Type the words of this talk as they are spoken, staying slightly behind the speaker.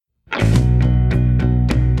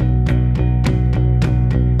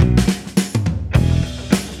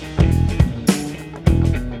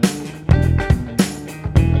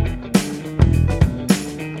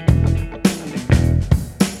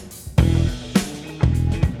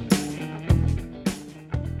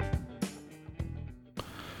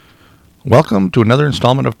Welcome to another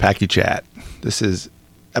installment of Packy Chat. This is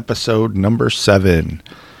episode number 7.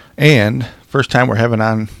 And first time we're having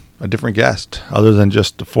on a different guest other than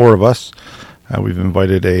just the four of us. We've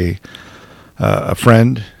invited a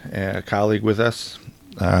friend, a colleague with us,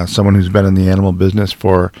 someone who's been in the animal business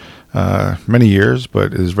for many years,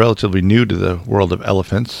 but is relatively new to the world of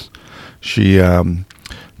elephants. She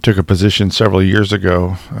took a position several years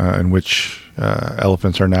ago in which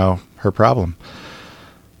elephants are now her problem.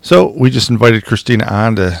 So we just invited Christina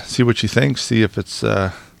on to see what she thinks, see if it's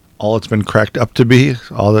all it's been cracked up to be,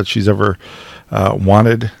 all that she's ever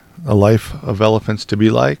wanted a life of elephants to be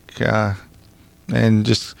like, and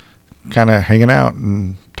just kind of hanging out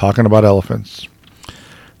and talking about elephants.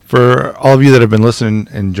 For all of you that have been listening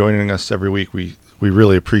and joining us every week, we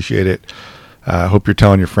really appreciate it. Hope you're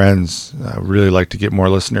telling your friends. Really like to get more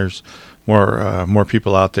listeners, more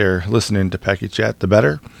people out there listening to Packy Chat, the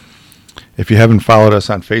better. If you haven't followed us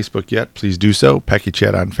on Facebook yet, please do so. Packy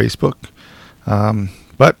Chat on Facebook.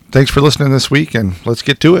 But thanks for listening this week, and let's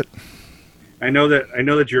get to it. I know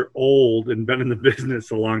that you're old and been in the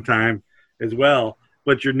business a long time as well,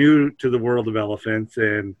 but you're new to the world of elephants,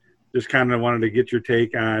 and just kind of wanted to get your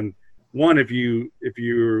take on one, if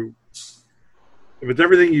it's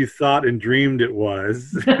everything you thought and dreamed it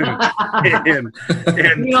was, and you know,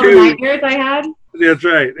 two, the nightmares I had. That's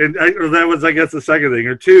right, and that was, I guess, the second thing,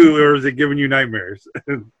 or two, or is it giving you nightmares?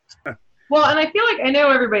 Well, and I feel like I know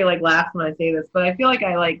everybody laughs when I say this, but I feel like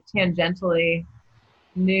I tangentially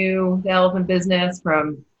knew the elephant business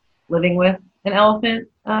from living with an elephant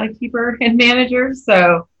keeper and manager.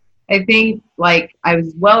 So I think I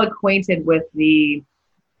was well acquainted with the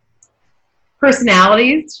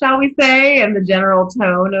personalities, shall we say, and the general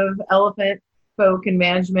tone of elephant folk and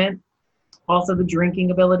management. Also the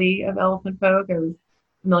drinking ability of elephant folk. I was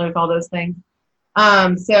familiar with all those things.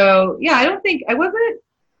 So yeah,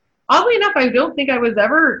 oddly enough, I don't think I was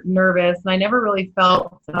ever nervous, and I never really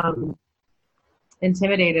felt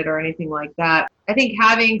intimidated or anything like that. I think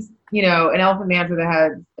having, an elephant manager that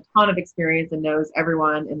has a ton of experience and knows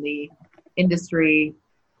everyone in the industry.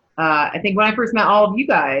 I think when I first met all of you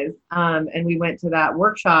guys, and we went to that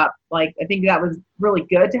workshop, I think that was really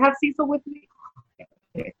good to have Cecil with me.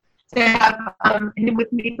 To have him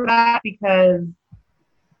with me for that, because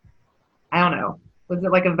I don't know, was it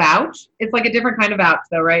like a vouch? It's like a different kind of vouch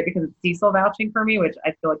though, right? Because it's Cecil vouching for me, which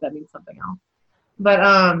I feel like that means something else. But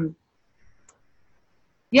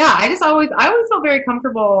yeah, I always felt very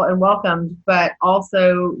comfortable and welcomed, but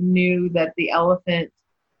also knew that the elephant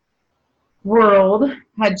world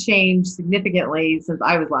had changed significantly since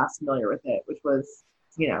I was last familiar with it, which was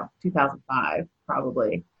 2005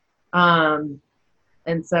 probably.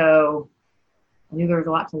 And so I knew there was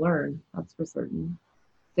a lot to learn. That's for certain.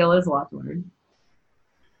 Still is a lot to learn.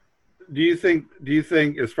 Do you think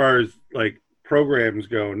as far as programs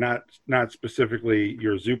go, not specifically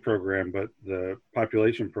your zoo program, but the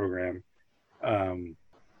population program,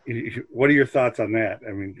 what are your thoughts on that?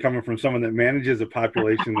 I mean, coming from someone that manages a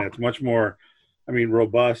population that's much more,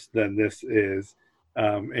 robust than this is,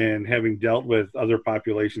 and having dealt with other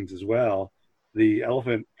populations as well, the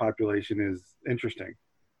elephant population is interesting.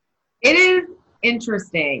 It is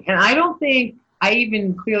interesting. And I don't think I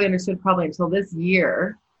even clearly understood probably until this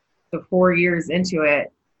year, so 4 years into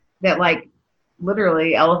it, that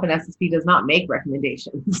literally elephant SSP does not make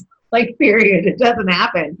recommendations. Period. It doesn't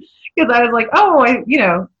happen. Because I was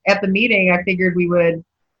at the meeting, I figured we would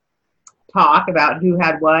talk about who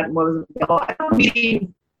had what and what was available. I thought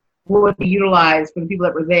meetings would be utilized for the people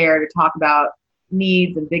that were there to talk about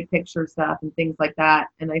needs and big picture stuff and things like that.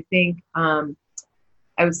 And I think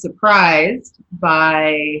I was surprised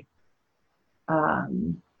by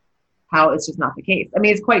how it's just not the case.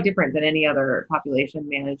 It's quite different than any other population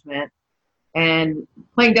management. And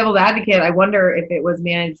playing devil's advocate, I wonder if it was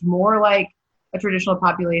managed more like a traditional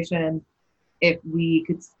population, if we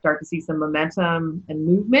could start to see some momentum and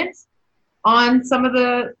movement on some of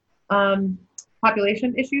the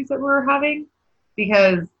population issues that we're having.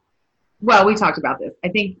 Because, well, we talked about this. I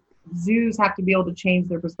think zoos have to be able to change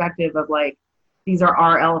their perspective of these are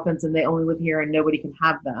our elephants and they only live here and nobody can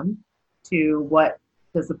have them, to what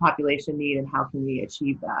does the population need and how can we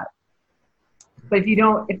achieve that? But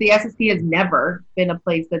if the SSP has never been a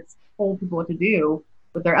place that's told people what to do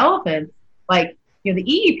with their elephants, the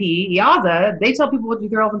EEP, IAZA, they tell people what to do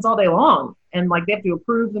with their elephants all day long. And they have to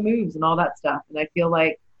approve the moves and all that stuff. And I feel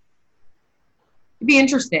like it'd be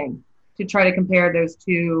interesting to try to compare those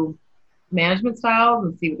two management styles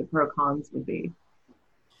and see what the pro cons would be.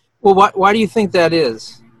 Well, why do you think that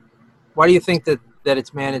is? Why do you think that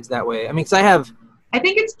it's managed that way? Because I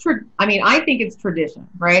think it's tradition,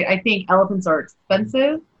 right? I think elephants are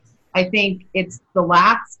expensive. I think it's the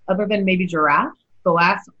last, other than maybe giraffe, the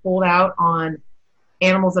last holdout on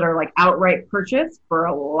animals that are like outright purchased for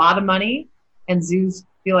a lot of money, and zoos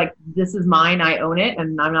feel like this is mine, I own it,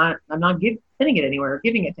 and I'm not sending it anywhere or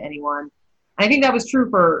giving it to anyone. And I think that was true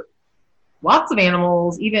for lots of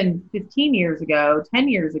animals, even 15 years ago, 10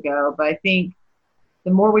 years ago. But I think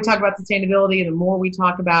the more we talk about sustainability, the more we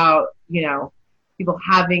talk about, people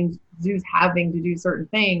zoos having to do certain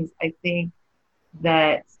things, I think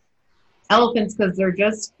that elephants, because they're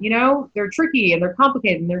just, they're tricky and they're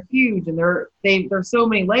complicated and they're huge and there's so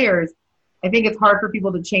many layers. I think it's hard for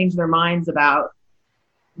people to change their minds about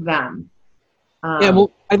them. Yeah,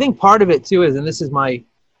 well, I think part of it too is, and this is my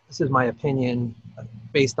opinion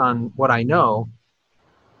based on what I know.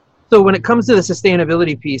 So when it comes to the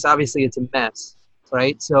sustainability piece, obviously it's a mess,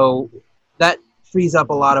 right? So that frees up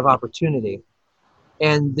a lot of opportunity.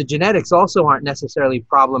 And the genetics also aren't necessarily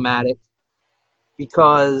problematic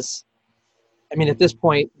because, at this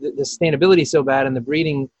point, the sustainability is so bad and the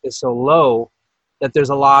breeding is so low that there's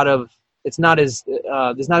not as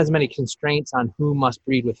many constraints on who must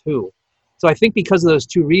breed with who. So I think because of those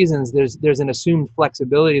two reasons, there's an assumed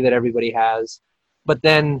flexibility that everybody has, but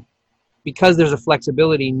then because there's a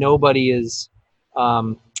flexibility, nobody is.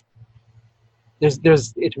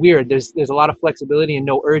 It's weird. There's a lot of flexibility and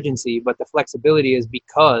no urgency, but the flexibility is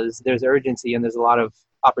because there's urgency and there's a lot of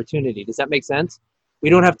opportunity. Does that make sense? We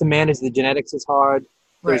don't have to manage the genetics as hard.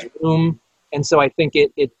 There's Right. room, and so I think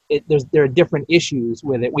there are different issues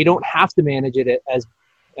with it. We don't have to manage it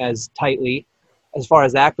as tightly as far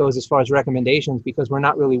as that goes, as far as recommendations, because we're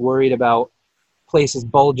not really worried about places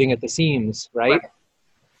bulging at the seams, right?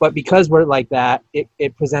 But because we're like that,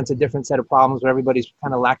 it presents a different set of problems where everybody's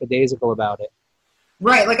kind of lackadaisical about it.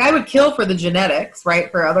 Right. Like I would kill for the genetics,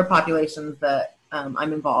 right? For other populations that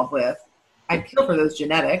I'm involved with, I'd kill for those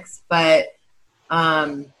genetics. But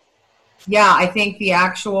I think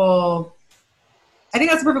I think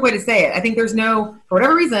that's the perfect way to say it. I think for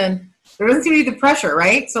whatever reason, there doesn't seem to be the pressure,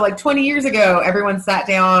 right? So like 20 years ago, everyone sat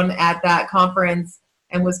down at that conference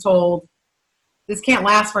and was told, this can't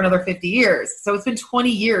last for another 50 years. So it's been 20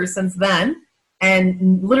 years since then,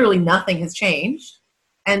 and literally nothing has changed.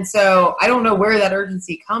 And so I don't know where that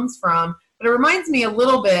urgency comes from, but it reminds me a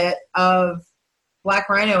little bit of Black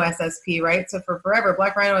Rhino SSP, right? So for forever,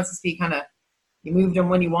 Black Rhino SSP you moved them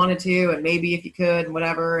when you wanted to, and maybe if you could, and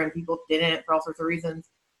whatever, and people didn't for all sorts of reasons.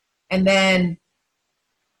 And then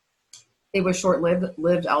it was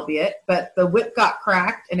short-lived, albeit, but the whip got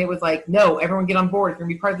cracked, and it was like, no, everyone get on board. If you're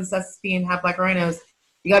going to be part of this SSP and have Black Rhinos,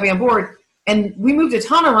 you got to be on board. And we moved a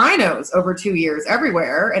ton of rhinos over 2 years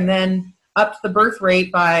everywhere, and then upped the birth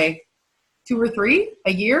rate by 2 or 3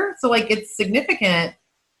 a year. So, it's significant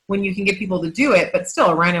when you can get people to do it, but still,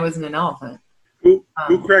 a rhino isn't an elephant. Who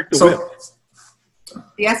cracked the whip?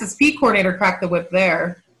 The SSP coordinator cracked the whip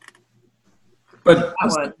there. But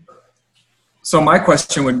so my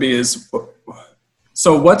question would be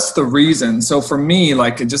so what's the reason? So for me,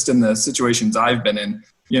 just in the situations I've been in,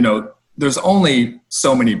 there's only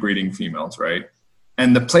so many breeding females, right?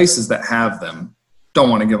 And the places that have them don't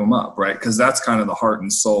want to give them up, right? Because that's kind of the heart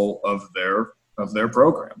and soul of their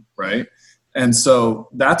program, right? And so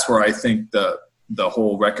that's where I think the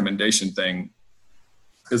whole recommendation thing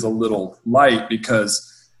is a little light,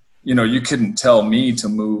 because you couldn't tell me to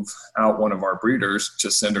move out one of our breeders to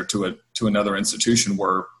send her to another institution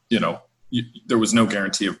where there was no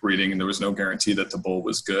guarantee of breeding and there was no guarantee that the bull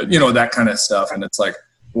was good, that kind of stuff. And it's like,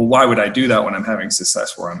 well, why would I do that when I'm having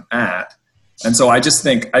success where I'm at? And so I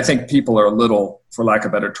think people are a little, for lack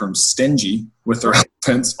of a better term, stingy with their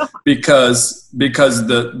elephants because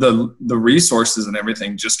the resources and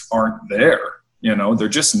everything just aren't there. They're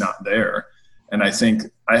just not there. And I think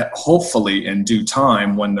hopefully in due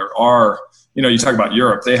time, when there are, you talk about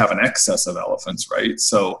Europe, they have an excess of elephants, right?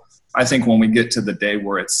 So I think when we get to the day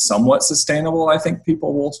where it's somewhat sustainable, I think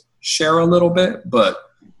people will share a little bit. But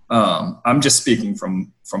I'm just speaking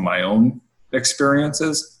from my own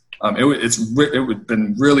experiences. It would have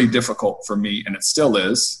been really difficult for me, and it still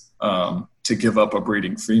is, to give up a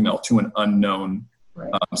breeding female to an unknown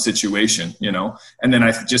situation, And then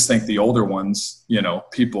I just think the older ones,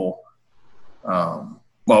 people.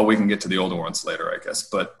 Well, we can get to the older ones later, I guess.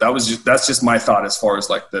 But that's just my thought as far as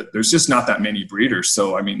there's just not that many breeders.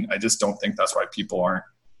 So I just don't think that's why people aren't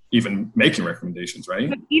even making recommendations, right?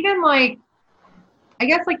 But even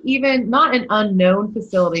even not an unknown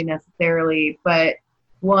facility necessarily, but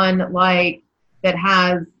one that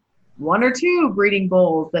has 1 or 2 breeding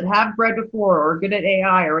bulls that have bred before or good at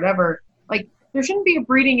AI or whatever. There shouldn't be a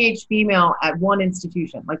breeding age female at one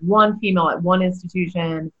institution, one female at one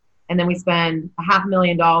institution. And then we spend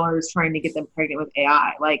 $500,000 trying to get them pregnant with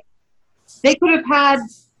AI. they could have had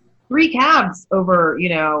 3 calves over,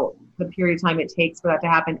 the period of time it takes for that to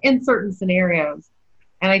happen in certain scenarios.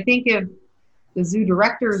 And I think if the zoo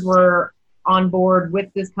directors were on board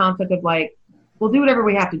with this concept of like, we'll do whatever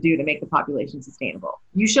we have to do to make the population sustainable.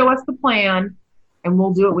 You show us the plan and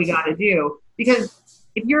we'll do what we got to do. Because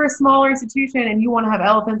if you're a smaller institution and you want to have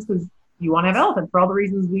elephants because you want to have elephants for all the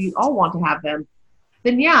reasons we all want to have them,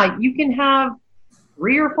 then yeah, you can have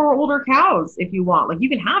 3 or 4 older cows if you want. Like you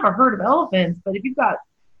can have a herd of elephants, but if you've got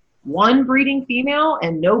 1 breeding female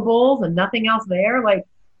and no bulls and nothing else there, like,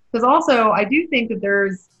 because also I do think that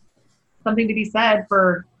there's something to be said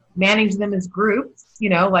for managing them as groups,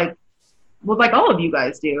 like all of you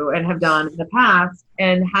guys do and have done in the past,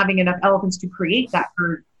 and having enough elephants to create that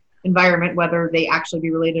herd environment, whether they actually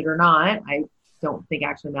be related or not. I don't think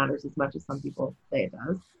actually matters as much as some people say it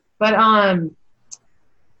does. But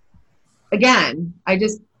again,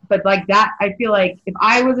 but like that, I feel like if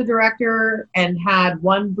I was a director and had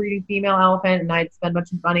 1 breeding female elephant and I'd spend much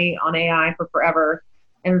money on AI for forever,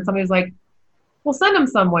 and somebody was like, well, send them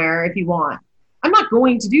somewhere if you want. I'm not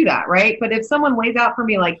going to do that, right? But if someone lays out for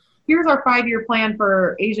me, like, here's our 5-year plan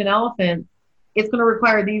for Asian elephants, it's going to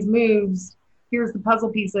require these moves, here's the puzzle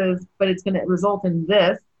pieces, but it's going to result in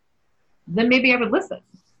this, then maybe I would listen.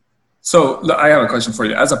 So I have a question for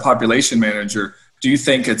you. As a population manager, do you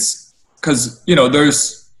think it's, because,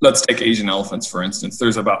 let's take Asian elephants, for instance.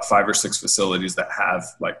 There's about 5 or 6 facilities that have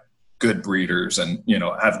like good breeders and,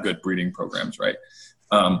 have good breeding programs, right?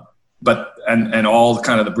 But all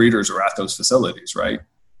kind of the breeders are at those facilities, right?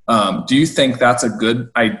 Do you think that's a good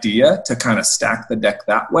idea to kind of stack the deck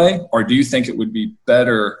that way? Or do you think it would be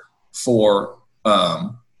better for,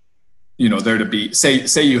 there to be,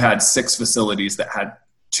 say you had 6 facilities that had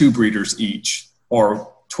 2 breeders each,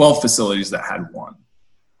 or 12 facilities that had 1?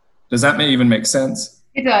 Does that even make sense?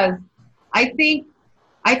 It does. I think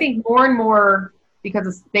more and more, because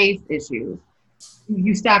of space issues,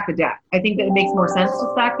 you stack the deck. I think that it makes more sense to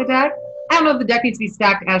stack the deck. I don't know if the deck needs to be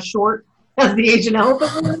stacked as short as the Asian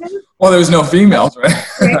elephant is. Well, there's no females, right?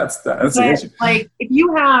 that's the issue. Like, if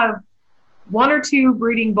you have 1 or 2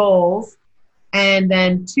 breeding bulls and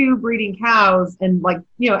then 2 breeding cows, and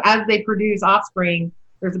as they produce offspring,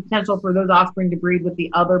 there's a potential for those offspring to breed with the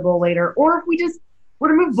other bull later. Or if we just were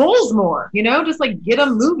to move bulls more, just like get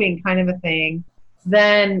them moving kind of a thing,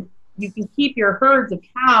 then you can keep your herds of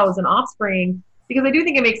cows and offspring. Because I do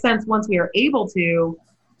think it makes sense once we are able to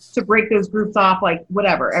break those groups off, like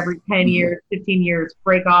whatever, every 10 years, 15 years,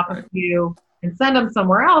 break off a few and send them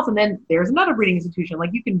somewhere else. And then there's another breeding institution. Like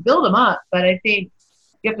you can build them up, but I think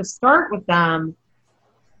you have to start with them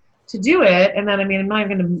to do it. And then, I'm not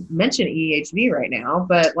even going to mention EHV right now,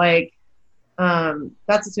 but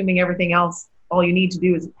that's assuming everything else, all you need to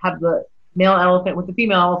do is have the male elephant with the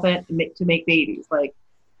female elephant to make babies. Right.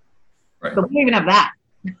 So we don't even have that.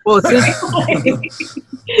 Well, it's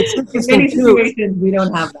interesting in many situations we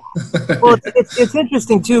don't have that. Well, it's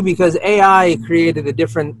interesting too, because AI created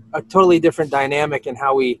a totally different dynamic in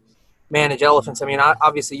how we manage elephants.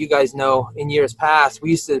 Obviously you guys know in years past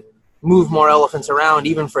we used to move more elephants around,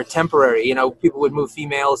 even for temporary. People would move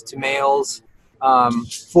females to males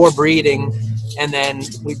for breeding, and then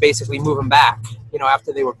we basically move them back,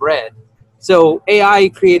 after they were bred. So AI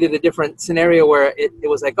created a different scenario where it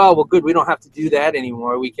was like, oh, well, good, we don't have to do that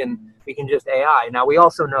anymore. We can just AI. Now, we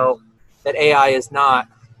also know that AI is not,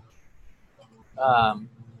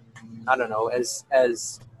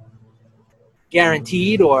 as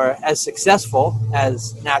guaranteed or as successful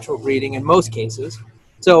as natural breeding in most cases.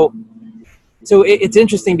 So it's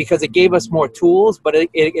interesting because it gave us more tools, but it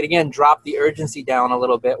again dropped the urgency down a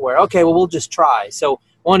little bit where, okay, well, we'll just try. So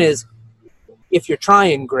one is, if you're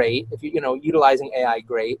trying, great. If you're utilizing AI,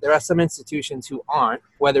 great. There are some institutions who aren't,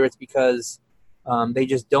 whether it's because they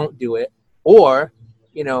just don't do it, or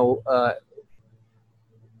you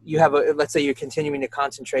have let's say you're continuing to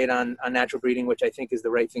concentrate on natural breeding, which I think is the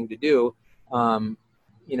right thing to do.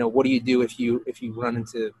 What do you do if you run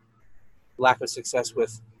into lack of success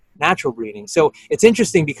with natural breeding? So it's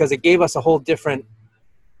interesting because it gave us a whole different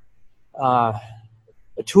a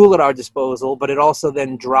tool at our disposal, but it also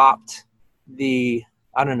then dropped the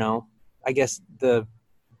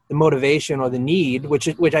motivation or the need,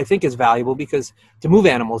 which I think is valuable because to move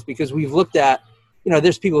animals, because we've looked at,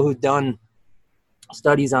 there's people who've done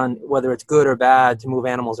studies on whether it's good or bad to move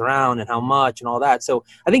animals around and how much and all that. So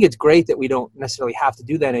I think it's great that we don't necessarily have to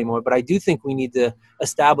do that anymore, but I do think we need to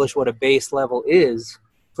establish what a base level is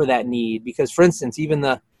for that need. Because, for instance, even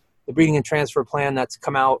the breeding and transfer plan that's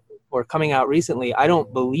coming out recently, I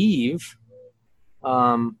don't believe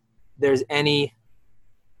there's any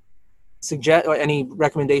suggest or any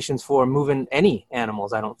recommendations for moving any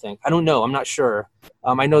animals. I don't know. I'm not sure.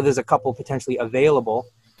 I know there's a couple potentially available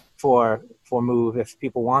for move if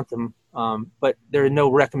people want them, but there are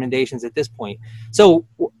no recommendations at this point. So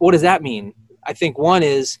what does that mean? I think one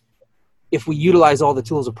is if we utilize all the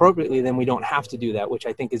tools appropriately, then we don't have to do that, which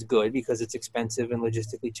I think is good because it's expensive and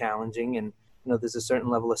logistically challenging, and there's a certain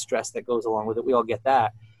level of stress that goes along with it. We all get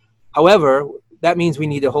that. However, that means we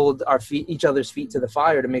need to hold each other's feet to the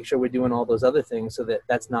fire to make sure we're doing all those other things so that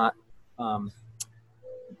that's not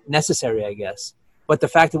necessary, I guess. But the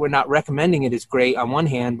fact that we're not recommending it is great on one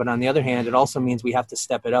hand, but on the other hand, it also means we have to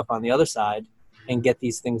step it up on the other side and get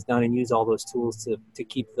these things done and use all those tools to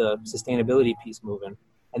keep the sustainability piece moving.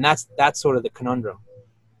 And that's sort of the conundrum.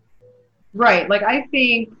 Right. Like I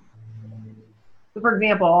think, for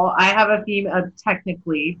example, I have a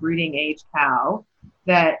technically breeding age cow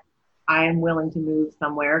that I am willing to move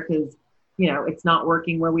somewhere because, it's not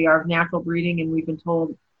working where we are with natural breeding. And we've been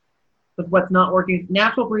told with what's not working with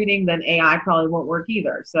natural breeding, then AI probably won't work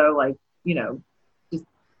either. So just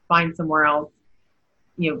find somewhere else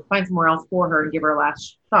for her and give her a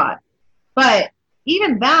last shot. But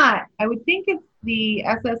even that, I would think it's the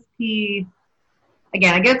SSP,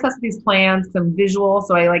 again, I get SSP's plans, some visual.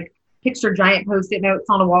 So I picture giant Post-it notes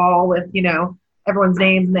on a wall with, everyone's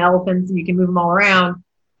names and the elephants, and you can move them all around.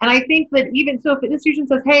 And I think that even so, if an institution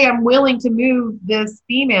says, hey, I'm willing to move this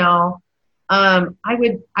female, I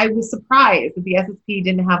was surprised that the SSP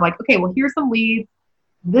didn't have okay, well, here's some leads.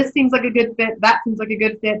 This seems like a good fit. That seems like a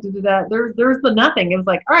good fit. There's the nothing. It was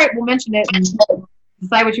like, all right, we'll mention it and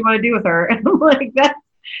decide what you want to do with her. And I'm like,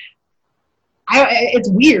 it's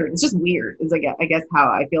weird. It's just weird is I guess how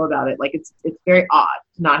I feel about it. It's very odd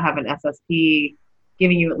to not have an SSP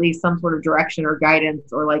giving you at least some sort of direction or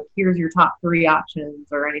guidance or here's your top 3 options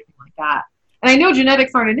or anything like that. And I know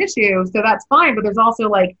genetics aren't an issue, so that's fine, but there's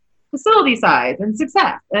also facility size and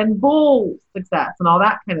success and bull success and all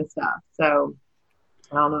that kind of stuff. So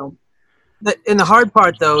I don't know. And the hard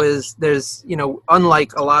part though is there's,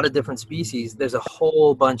 unlike a lot of different species, there's a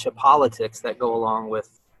whole bunch of politics that go along with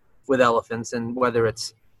elephants, and whether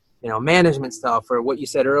it's, management stuff or what you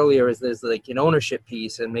said earlier is there's an ownership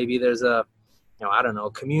piece, and maybe there's a, I don't know,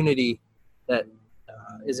 a community that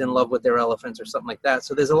is in love with their elephants or something like that.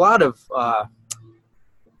 So there's a lot of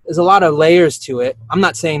layers to it. I'm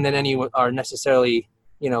not saying that any are necessarily,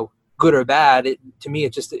 good or bad. To me,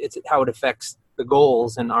 it's how it affects the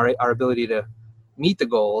goals and our ability to meet the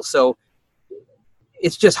goals. So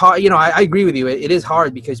it's just hard. I agree with you. It is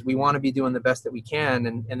hard because we want to be doing the best that we can.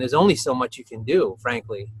 And there's only so much you can do,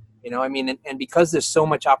 frankly, and because there's so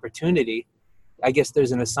much opportunity, I guess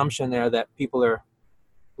there's an assumption there that people are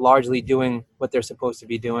largely doing what they're supposed to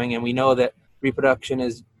be doing. And we know that reproduction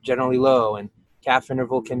is generally low and calf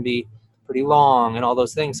interval can be pretty long and all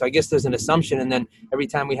those things. So I guess there's an assumption. And then every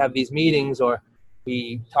time we have these meetings or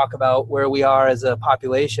we talk about where we are as a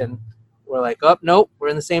population, we're like, oh, nope, we're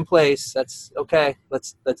in the same place. That's okay.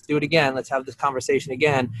 Let's do it again. Let's have this conversation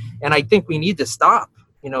again. And I think we need to stop.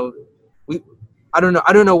 I don't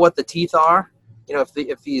know what the teeth are.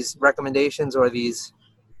 If these recommendations or the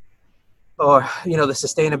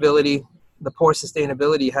sustainability, the poor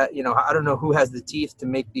sustainability, I don't know who has the teeth to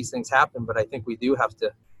make these things happen, but I think we do have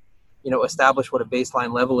to, establish what a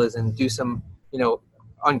baseline level is and do some,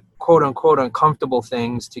 quote unquote uncomfortable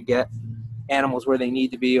things to get animals where they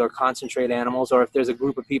need to be, or concentrate animals, or if there's a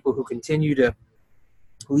group of people who continue to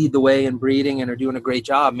lead the way in breeding and are doing a great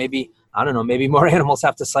job, maybe more animals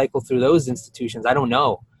have to cycle through those institutions. I don't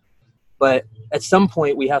know. But at some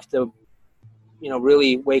point we have to,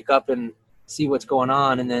 really wake up and see what's going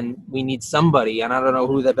on. And then we need somebody, and I don't know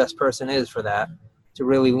who the best person is for that, to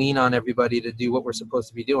really lean on everybody to do what we're supposed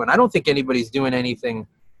to be doing. I don't think anybody's doing anything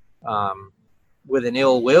with an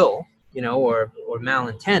ill will, or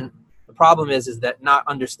malintent. The problem is that not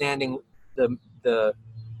understanding the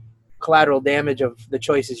collateral damage of the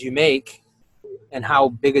choices you make and how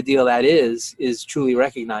big a deal that is truly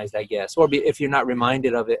recognized, I guess. Or if you're not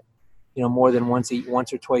reminded of it, more than once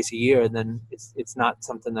or twice a year, then it's not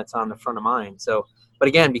something that's on the front of mind. So, but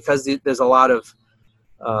again, because there's a lot of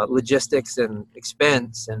logistics and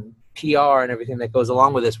expense and PR and everything that goes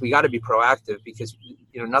along with this, we got to be proactive because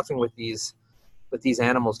nothing with these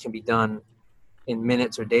animals can be done in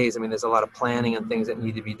minutes or days. I mean, there's a lot of planning and things that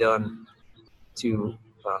need to be done to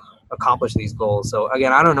accomplish these goals. So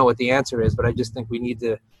again, I don't know what the answer is, but I just think we need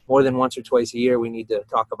to, more than once or twice a year, we need to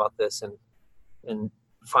talk about this and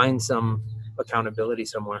find some accountability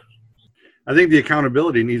somewhere. I think the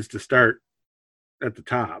accountability needs to start at the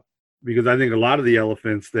top, because I think a lot of the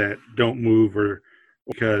elephants that don't move are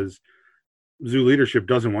because zoo leadership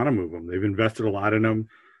doesn't want to move them. They've invested a lot in them.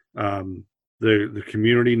 The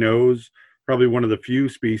community knows, probably one of the few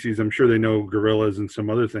species. I'm sure they know gorillas and some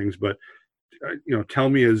other things, but tell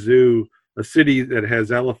me a city that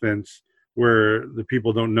has elephants where the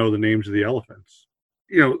people don't know the names of the elephants.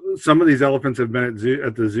 Some of these elephants have been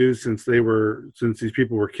at the zoo since these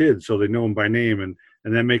people were kids, so they know them by name, and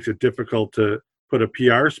that makes it difficult to put a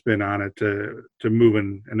PR spin on it to move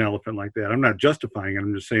an elephant like that. I'm not justifying it.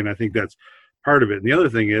 I'm just saying I think that's part of it. And the other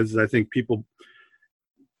thing is I think people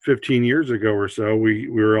 15 years ago or so, we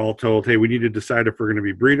were all told, hey, we need to decide if we're going to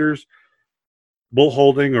be breeders, bull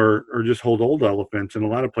holding, or just hold old elephants. And a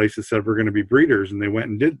lot of places said we're going to be breeders, and they went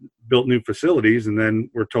and built new facilities, and then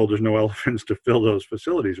we're told there's no elephants to fill those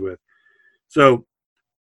facilities with. So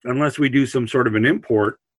unless we do some sort of an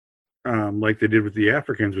import, like they did with the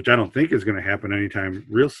Africans, which I don't think is going to happen anytime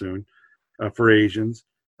real soon for Asians,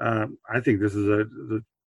 I think this is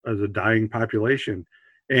a dying population.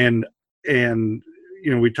 And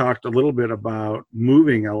we talked a little bit about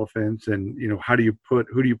moving elephants, and who do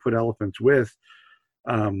you put elephants with?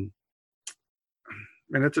 And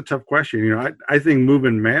that's a tough question. I think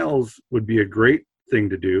moving males would be a great thing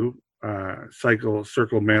to do.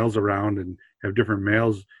 Circle males around and have different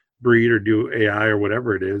males breed or do AI or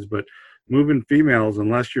whatever it is. But moving females,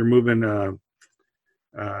 unless you're moving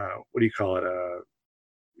what do you call it?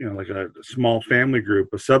 Like a small family group,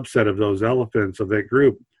 a subset of those elephants of that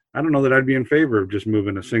group, I don't know that I'd be in favor of just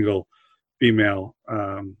moving a single female.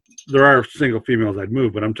 There are single females I'd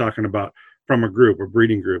move, but I'm talking about from a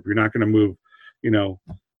breeding group. You're not going to move,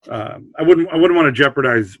 I wouldn't want to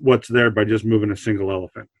jeopardize what's there by just moving a single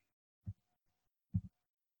elephant.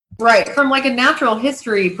 Right. From like a natural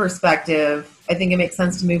history perspective, I think it makes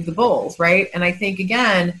sense to move the bulls, right? And I think,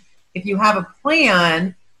 again, if you have a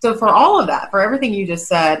plan, so for all of that, for everything you just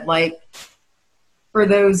said, like for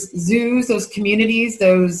those zoos, those communities,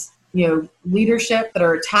 those, leadership that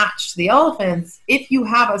are attached to the elephants, if you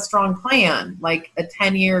have a strong plan, like a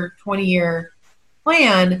 10-year, 20-year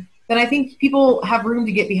plan, then I think people have room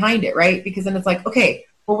to get behind it, right? Because then it's like, okay,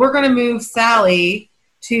 well, we're going to move Sally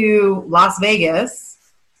to Las Vegas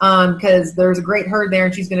because there's a great herd there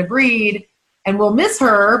and she's going to breed, and we'll miss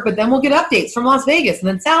her, but then we'll get updates from Las Vegas, and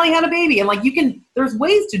then Sally had a baby. And like, there's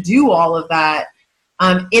ways to do all of that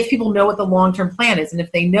if people know what the long-term plan is, and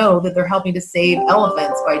if they know that they're helping to save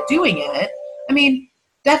elephants by doing it. I mean,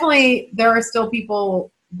 definitely there are still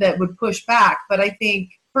people that would push back, but I think,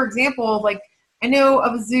 for example, like I know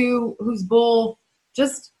of a zoo whose bull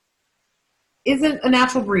just isn't a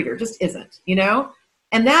natural breeder, just isn't,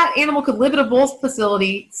 and that animal could live at a bull's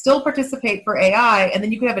facility, still participate for AI, and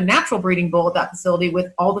then you could have a natural breeding bull at that facility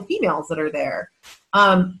with all the females that are there.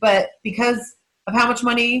 But because of how much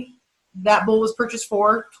money that bull was purchased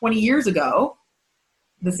for 20 years ago,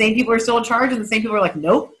 the same people are still in charge, and the same people are like,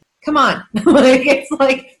 nope, come on. It's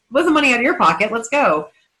like, it wasn't money out of your pocket, let's go.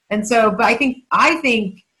 And so, but I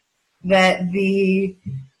think that the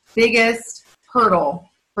biggest hurdle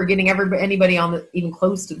for getting anybody on even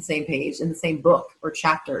close to the same page in the same book or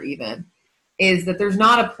chapter even is that there's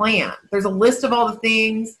not a plan. There's a list of all the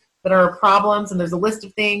things that are problems, and there's a list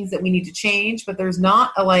of things that we need to change, but there's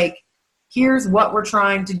not a like, here's what we're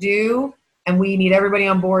trying to do, and we need everybody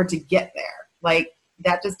on board to get there. Like,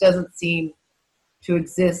 that just doesn't seem to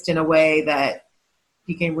exist in a way that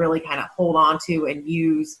you can really kind of hold on to and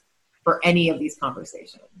use for any of these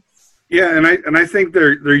conversations. Yeah, and I think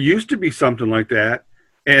there used to be something like that.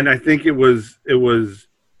 And I think it was,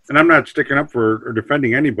 and I'm not sticking up for or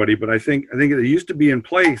defending anybody, but I think it used to be in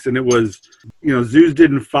place, and it was, zoos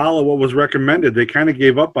didn't follow what was recommended. They kind of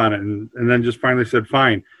gave up on it, and then just finally said,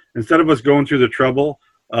 fine. Instead of us going through the trouble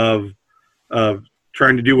of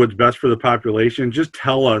trying to do what's best for the population, just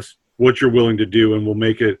tell us what you're willing to do, and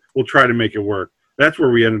we'll try to make it work. That's where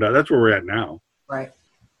we ended up. That's where we're at now. Right.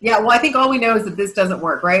 Yeah. Well, I think all we know is that this doesn't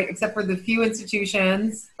work, right? Except for the few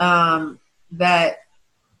institutions that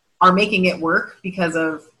are making it work because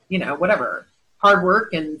of, whatever, hard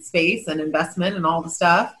work and space and investment and all the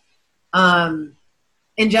stuff.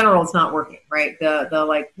 In general, it's not working, right? The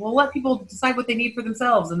like, we'll let people decide what they need for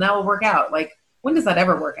themselves and that will work out. Like, when does that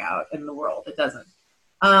ever work out in the world? It doesn't.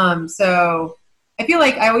 So I feel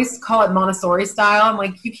like I always call it Montessori style. I'm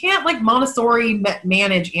like, you can't like Montessori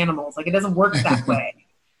manage animals. Like, it doesn't work that way.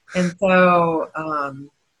 And so,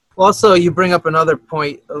 also, you bring up another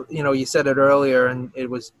point, you said it earlier and it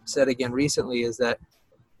was said again recently, is that,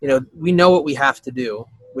 we know what we have to do,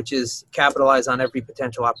 which is capitalize on every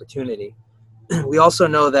potential opportunity. We also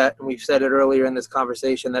know that, and we've said it earlier in this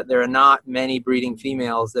conversation, that there are not many breeding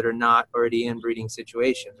females that are not already in breeding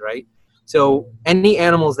situations, right? So any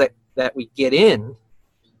animals that we get in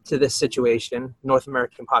to this situation, North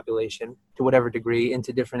American population, to whatever degree,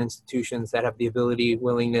 into different institutions that have the ability,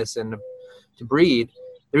 willingness, and to breed,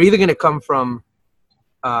 they're either going to come from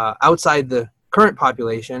outside the current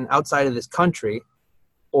population, outside of this country,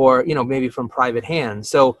 or, you know, maybe from private hands.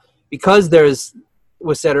 So because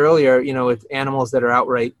was said earlier, you know, with animals that are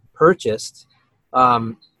outright purchased,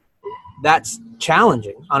 that's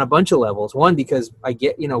challenging on a bunch of levels. One, because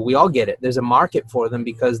we all get it. There's a market for them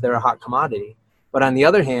because they're a hot commodity. But on the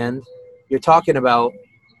other hand, you're talking about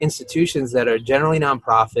institutions that are generally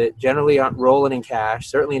nonprofit, generally aren't rolling in cash,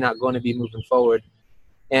 certainly not going to be moving forward.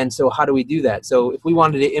 And so how do we do that? So if we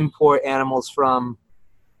wanted to import animals from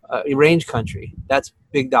a range country, that's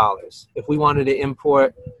big dollars. If we wanted to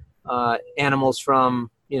import animals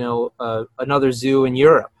from, another zoo in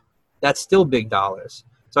Europe, that's still big dollars.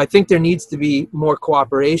 So I think there needs to be more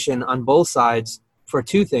cooperation on both sides for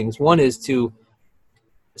two things. One is to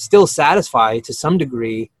still satisfy to some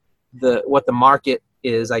degree what the market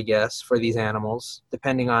is, I guess, for these animals,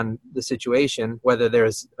 depending on the situation, whether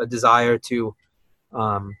there's a desire to,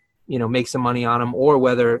 make some money on them, or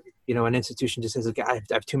whether, an institution just says, okay, I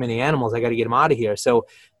have too many animals, I got to get them out of here. So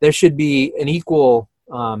there should be an equal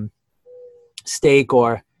stake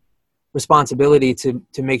or responsibility to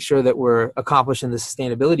make sure that we're accomplishing the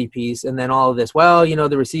sustainability piece. And then all of this,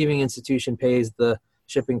 the receiving institution pays the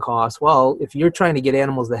shipping costs. Well, if you're trying to get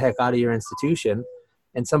animals the heck out of your institution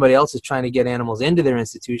and somebody else is trying to get animals into their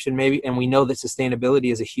institution, maybe, and we know that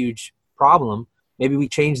sustainability is a huge problem, maybe we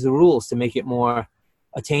change the rules to make it more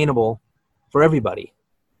attainable for everybody.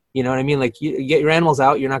 You know what I mean? Like, you get your animals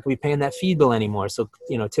out, you're not going to be paying that feed bill anymore. So,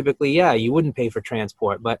 typically, you wouldn't pay for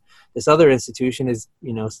transport, but this other institution is,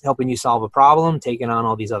 helping you solve a problem, taking on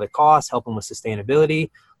all these other costs, helping with sustainability,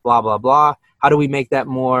 blah, blah, blah. How do we make that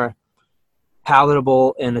more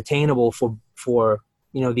palatable and attainable for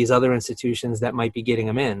these other institutions that might be getting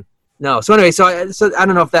them in? No. So anyway, so I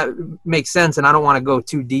don't know if that makes sense, and I don't want to go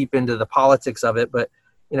too deep into the politics of it, but,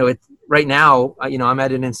 right now, I'm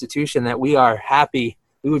at an institution that we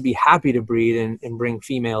would be happy to breed and bring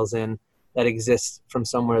females in that exist from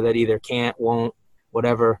somewhere that either can't, won't,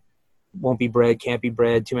 whatever, won't be bred, can't be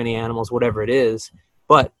bred, too many animals, whatever it is.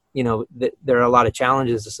 But, there are a lot of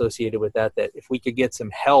challenges associated with that if we could get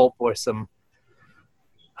some help or some,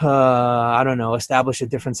 establish a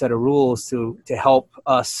different set of rules to help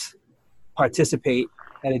us participate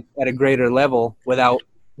at a greater level without,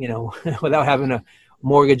 without having to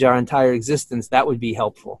mortgage our entire existence, that would be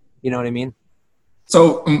helpful. You know what I mean?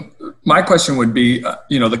 So my question would be,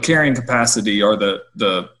 the carrying capacity or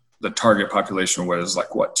the target population was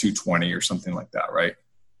 220 or something like that, right?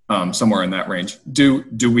 Somewhere in that range. Do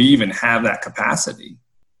we even have that capacity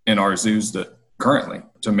in our zoos currently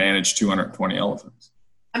to manage 220 elephants?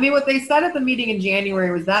 I mean, what they said at the meeting in January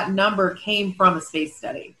was that number came from a space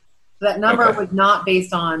study. So that number was not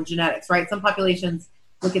based on genetics, right? Some populations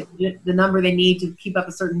look at the number they need to keep up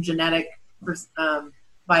a certain genetic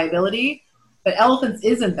viability. But elephants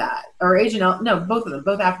isn't that, or Asian, no, both of them,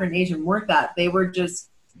 both African and Asian weren't that. They were just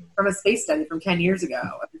from a space study from 10 years ago,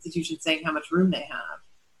 an institution saying how much room they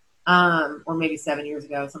have, or maybe 7 years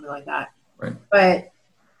ago, something like that. Right. But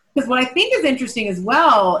because what I think is interesting as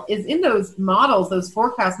well is in those models, those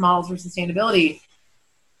forecast models for sustainability,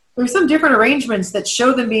 there's some different arrangements that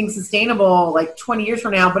show them being sustainable 20 years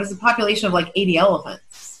from now, but it's a population of 80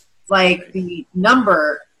 elephants. The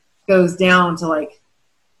number goes down to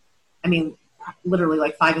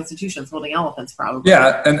literally 5 institutions holding elephants probably.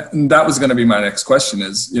 Yeah, and that was going to be my next question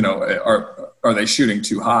is, are they shooting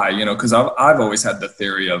too high? Because I've always had the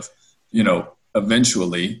theory of,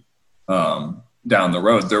 eventually down the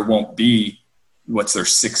road, there won't be,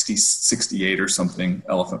 68 or something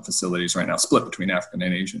elephant facilities right now, split between African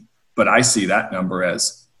and Asian. But I see that number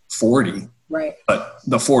as 40. Right. But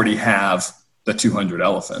the 40 have the 200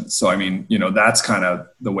 elephants. So, that's kind of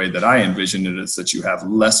the way that I envision it, is that you have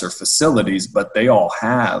lesser facilities, but they all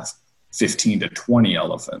have 15 to 20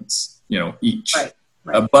 elephants, each.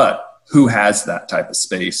 Right. But who has that type of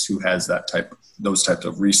space? Who has those types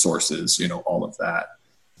of resources, all of that?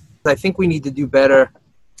 I think we need to do better.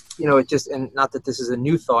 And not that this is a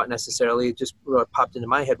new thought necessarily, it just popped into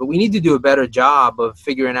my head, but we need to do a better job of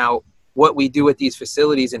figuring out what we do at these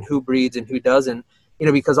facilities and who breeds and who doesn't.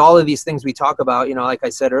 Because all of these things we talk about, like I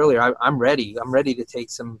said earlier, I'm ready. I'm ready to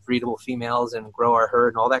take some breedable females and grow our herd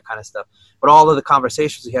and all that kind of stuff. But all of the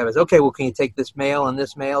conversations we have is, okay, well, can you take this male and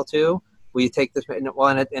this male too? Will you take this? Well,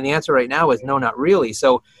 and the answer right now is no, not really.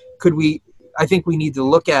 So I think we need to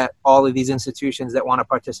look at all of these institutions that want to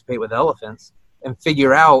participate with elephants and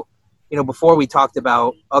figure out, before we talked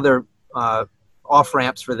about other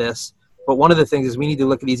off-ramps for this, But one of the things is we need to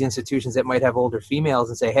look at these institutions that might have older females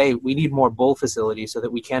and say, hey, we need more bull facilities so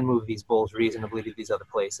that we can move these bulls reasonably to these other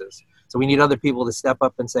places. So we need other people to step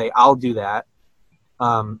up and say, I'll do that.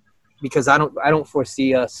 Because I don't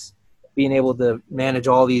foresee us being able to manage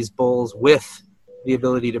all these bulls with the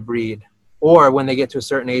ability to breed. Or when they get to a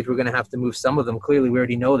certain age, we're going to have to move some of them. Clearly, we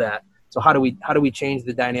already know that. So how do we change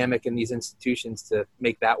the dynamic in these institutions to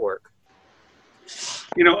make that work?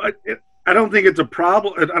 You know, I don't think it's a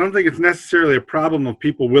problem. I don't think it's necessarily a problem of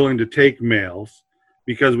people willing to take males,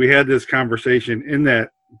 because we had this conversation in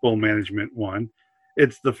that bull management one.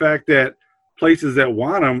 It's the fact that places that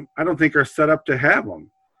want them, I don't think are set up to have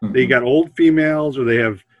them. Mm-hmm. They got old females, or they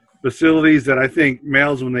have facilities that I think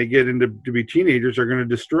males, when they get into to be teenagers, are going to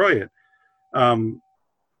destroy it. And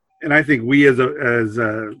I think we as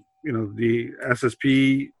you know, the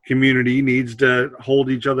SSP community needs to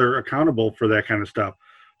hold each other accountable for that kind of stuff.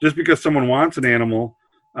 Just because someone wants an animal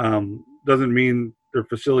doesn't mean their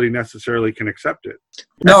facility necessarily can accept it.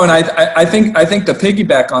 No, and I think the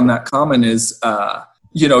piggyback on that comment is,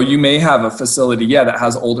 you know, you may have a facility, that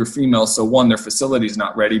has older females. So one, their facility is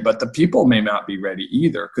not ready, but the people may not be ready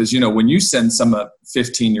either. Because, you know, when you send some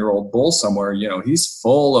 15-year-old bull somewhere, you know, he's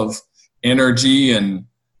full of energy and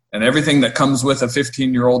everything that comes with a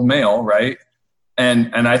 15-year-old male, right?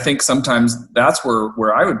 And I think sometimes that's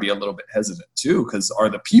where I would be a little bit hesitant too, because are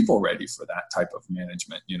the people ready for that type of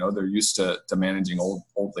management? You know, they're used to managing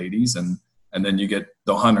old ladies, and then you get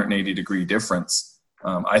the 180-degree difference.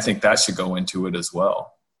 I think that should go into it as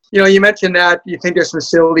well. You know, you mentioned that you think there's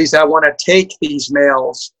facilities that want to take these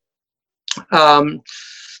males. I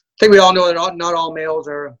think we all know that not all males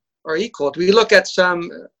are equal. Do we look at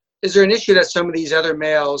is there an issue that some of these other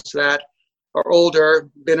males that are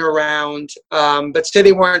older, been around, but say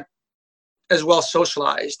they weren't as well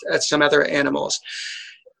socialized as some other animals,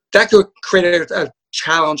 that could create a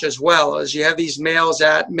challenge as well, as you have these males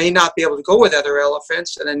that may not be able to go with other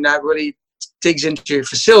elephants, and then that really digs into your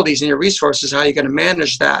facilities and your resources, how you're going to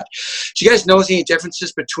manage that. Do you guys notice any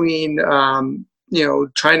differences between, you know,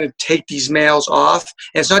 trying to take these males off?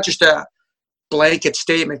 And it's not just a blanket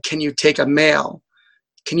statement, can you take a male?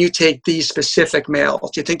 Can you take these specific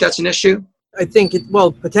males? Do you think that's an issue? I think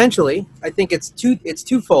potentially. I think it's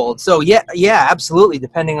twofold. So yeah, absolutely,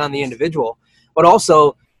 depending on the individual. But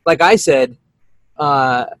also, like I said,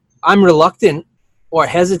 I'm reluctant or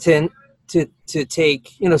hesitant to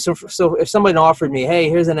take, you know, so if somebody offered me, hey,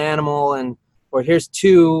 here's an animal, or here's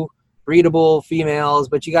 2 breedable females,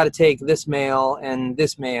 but you got to take this male and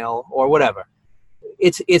this male or whatever.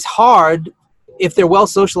 It's hard if they're well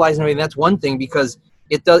socialized and everything. That's one thing, because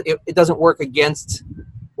it doesn't work against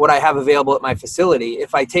what I have available at my facility.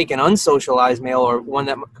 If I take an unsocialized male, or one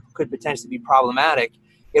that could potentially be problematic,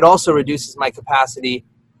 it also reduces my capacity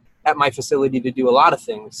at my facility to do a lot of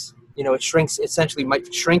things. You know, essentially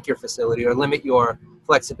might shrink your facility or limit your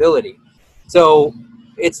flexibility. So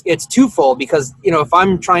it's twofold, because, you know, if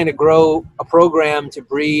I'm trying to grow a program to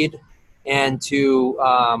breed and to,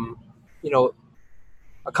 you know,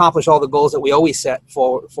 accomplish all the goals that we always set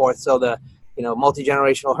forth, so the, you know,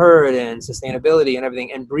 multi-generational herd and sustainability and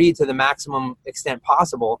everything, and breed to the maximum extent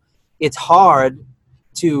possible, it's hard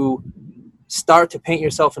to start to paint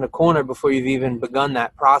yourself in a corner before you've even begun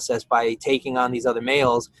that process by taking on these other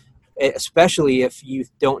males, especially if you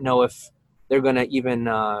don't know if they're going to even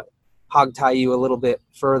hog tie you a little bit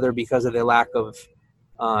further because of their lack of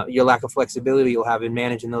your lack of flexibility you'll have in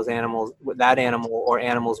managing those animals, with that animal or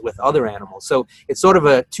animals with other animals. So it's sort of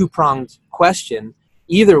a two-pronged question,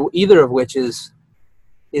 either of which is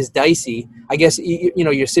dicey. I guess, you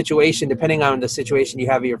know, your situation, depending on the situation you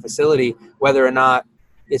have at your facility, whether or not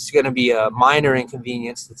it's going to be a minor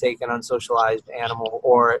inconvenience to take an unsocialized animal,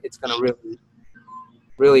 or it's going to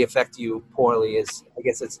really affect you poorly, I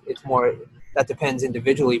guess it's more, that depends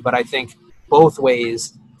individually. But I think both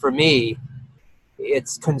ways, for me,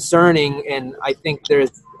 it's concerning, and I think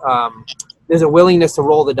there's a willingness to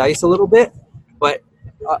roll the dice a little bit, but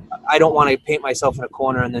I don't want to paint myself in a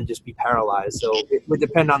corner and then just be paralyzed. So it would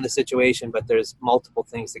depend on the situation, but there's multiple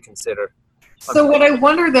things to consider. So what I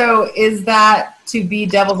wonder, though, is that, to be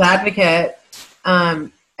devil's advocate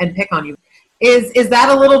and pick on you, is that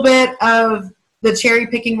a little bit of the cherry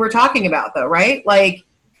picking we're talking about, though, right? Like,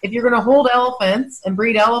 if you're going to hold elephants and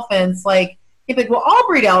breed elephants, like, you think, well, I'll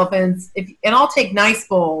breed elephants and I'll take nice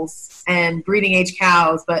bulls and breeding age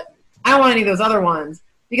cows, but I don't want any of those other ones.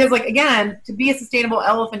 Because, like, again, to be a sustainable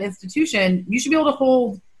elephant institution, you should be able to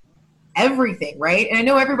hold everything, right? And I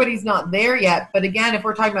know everybody's not there yet, but again, if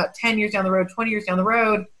we're talking about 10 years down the road, 20 years down the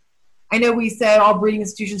road, I know we said all breeding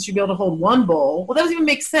institutions should be able to hold 1 bull. Well, that doesn't even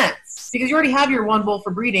make sense, because you already have your 1 bull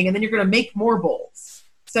for breeding, and then you're going to make more bulls.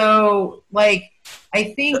 So, like,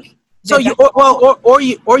 I think. So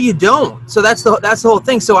or you don't. So that's the whole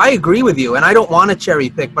thing. So I agree with you, and I don't want to cherry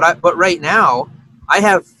pick, but right now I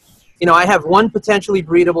have one potentially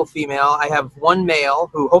breedable female. I have one male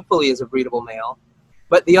who hopefully is a breedable male,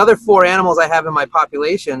 but the other 4 animals I have in my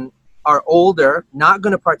population are older, not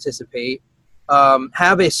going to participate,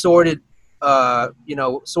 have a sorted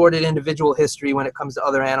individual history when it comes to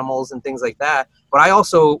other animals and things like that. But I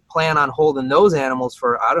also plan on holding those animals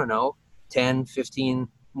for, I don't know, 10, 15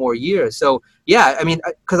 more years. So yeah, I mean,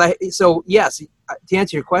 yes, to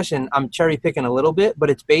answer your question, I'm cherry picking a little bit, but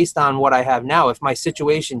it's based on what I have now. If my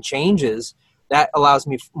situation changes, that allows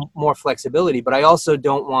me more flexibility, but I also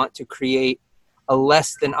don't want to create a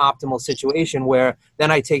less than optimal situation where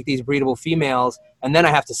then I take these breedable females and then I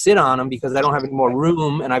have to sit on them because I don't have any more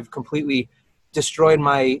room, and I've completely destroyed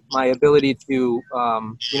my ability to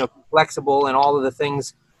be flexible, and all of the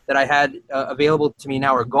things that I had available to me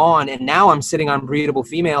now are gone, and now I'm sitting on breedable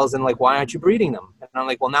females and like, why aren't you breeding them? And I'm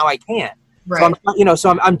like, well, now I can't. Right.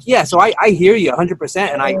 So I hear you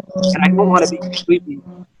 100%, and I don't want to be completely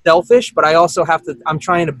selfish, but I also I'm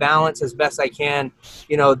trying to balance as best I can,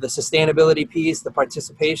 the sustainability piece, the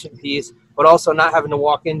participation piece, but also not having to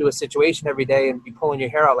walk into a situation every day and be pulling your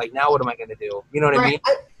hair out like, now what am I going to do? You know what I mean?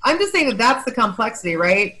 I'm just saying that's the complexity,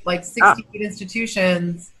 right? Like 68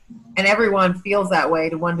 institutions, and everyone feels that way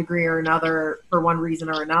to one degree or another for one reason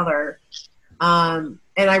or another.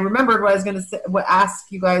 And I remembered what I was going to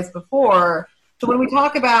ask you guys before. So when we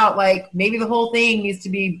talk about like maybe the whole thing needs to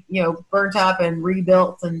be, burnt up and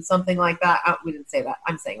rebuilt and something like that. We didn't say that.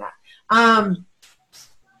 I'm saying that.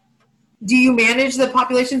 Do you manage the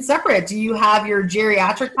population separate? Do you have your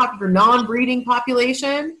geriatric your non-breeding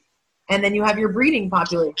population? And then you have your breeding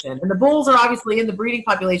population. And the bulls are obviously in the breeding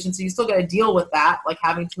population, so you still got to deal with that, like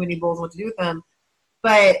having too many bulls and what to do with them.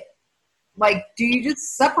 But, like, do you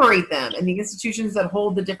just separate them in the institutions that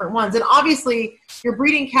hold the different ones? And obviously, your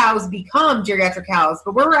breeding cows become geriatric cows.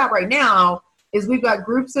 But where we're at right now is we've got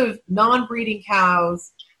groups of non-breeding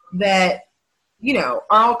cows that, are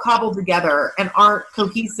all cobbled together and aren't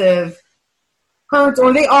cohesive herds,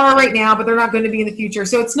 or they are right now, but they're not going to be in the future.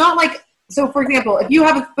 So it's not like... So, for example, if you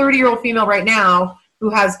have a 30-year-old female right now who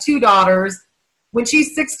has 2 daughters, when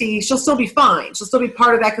she's 60, she'll still be fine. She'll still be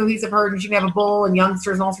part of that cohesive herd, and she can have a bull and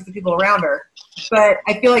youngsters and all sorts of people around her. But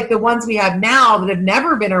I feel like the ones we have now that have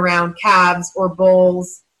never been around calves or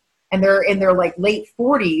bulls, and they're in their like late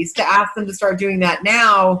 40s, to ask them to start doing that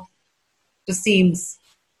now just seems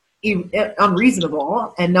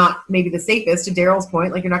unreasonable and not maybe the safest. To Daryl's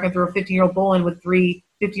point, like, you're not going to throw a 15-year-old bull in with 3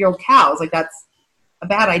 50-year-old cows. Like, that's a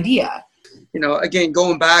bad idea. Again,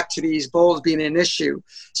 going back to these bulls being an issue,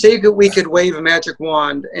 say we could wave a magic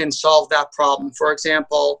wand and solve that problem. For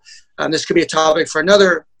example, this could be a topic for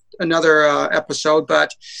another episode,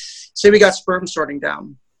 but say we got sperm sorting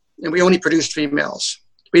down and we only produced females.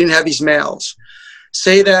 We didn't have these males.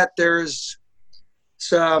 Say that there's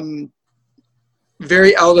some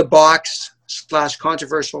very out of the box /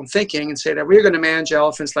 controversial thinking, and say that we're going to manage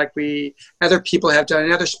elephants like other people have done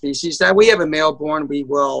in other species, that we have a male born, we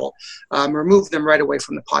will remove them right away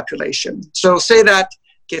from the population. So say that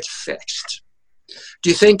gets fixed. Do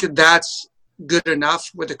you think that's good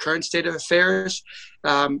enough with the current state of affairs?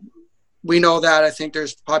 We know that I think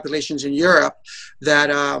there's populations in Europe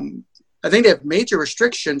that I think they have major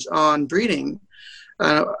restrictions on breeding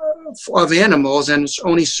of animals, and it's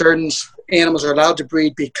only certain animals are allowed to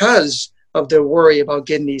breed because of the worry about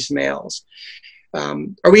getting these males.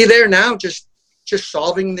 Are we there now, just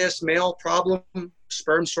solving this male problem,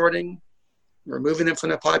 sperm sorting, removing them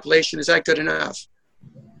from the population? Is that good enough?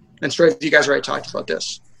 I'm sure you guys already talked about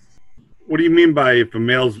this. What do you mean by if a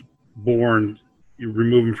male's born, you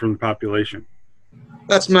remove him from the population?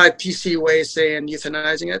 That's my PC way of saying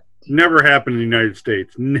euthanizing it. Never happened in the United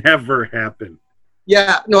States. Never happened.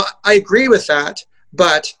 Yeah, no, I agree with that,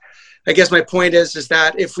 but I guess my point is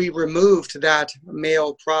that if we removed that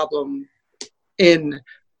male problem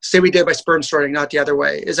say we did by sperm sorting, not the other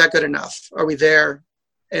way, is that good enough? Are we there?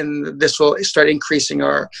 And this will start increasing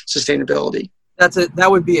our sustainability. That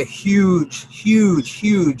would be a huge, huge,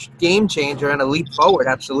 huge game changer and a leap forward.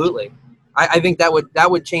 Absolutely. I think that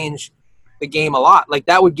would change the game a lot. Like,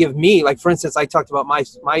 that would give me, like, for instance, I talked about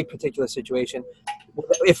my particular situation.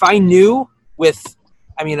 If I knew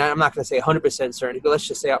I'm not going to say 100% certainty, but let's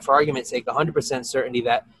just say, for argument's sake, 100% certainty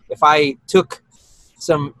that if I took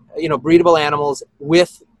some, breedable animals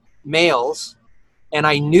with males, and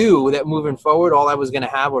I knew that moving forward, all I was going to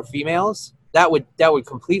have were females, that would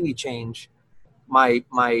completely change my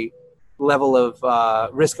level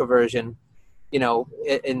of risk aversion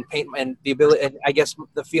and paint, and the ability, and I guess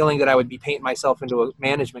the feeling that I would be painting myself into a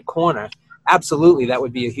management corner, absolutely, that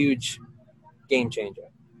would be a huge game changer.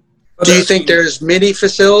 Do you think there's many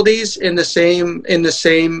facilities in the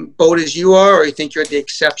same boat as you are, or you think you're the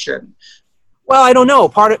exception? Well, I don't know.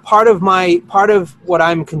 Part of what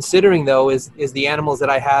I'm considering though is the animals that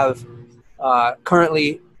I have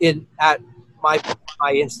currently at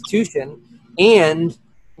my institution, and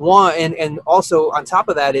also on top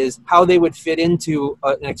of that is how they would fit into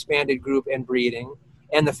an expanded group and breeding,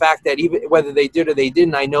 and the fact that even whether they did or they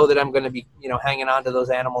didn't, I know that I'm going to be hanging on to those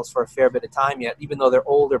animals for a fair bit of time yet. Even though they're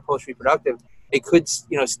old or post-reproductive, they could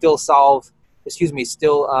still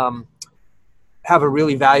have a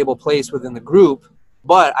really valuable place within the group.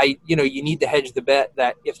 But you need to hedge the bet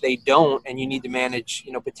that if they don't, and you need to manage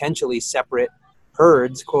potentially separate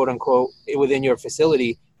herds, quote unquote, within your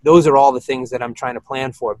facility, those are all the things that I'm trying to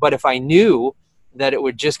plan for. But if I knew that it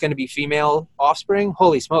were just going to be female offspring,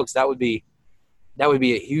 holy smokes, that would be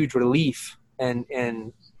a huge relief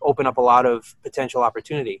and open up a lot of potential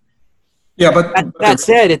opportunity. Yeah, but that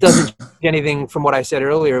said, it doesn't change anything from what I said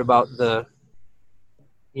earlier about the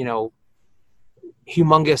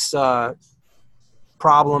humongous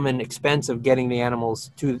problem and expense of getting the animals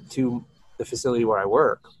to the facility where I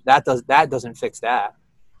work. That doesn't fix that.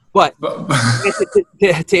 But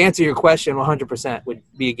to answer your question, 100% would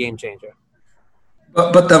be a game changer.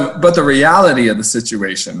 But the reality of the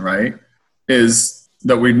situation, right, is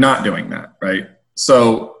that we're not doing that, right?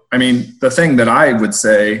 So, I mean, the thing that I would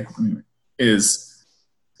say is,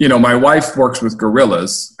 my wife works with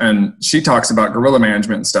gorillas, and she talks about gorilla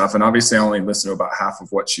management and stuff. And obviously, I only listen to about half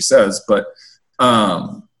of what she says, but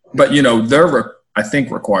they're I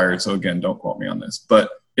think required. So again, don't quote me on this, but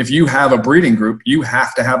if you have a breeding group, you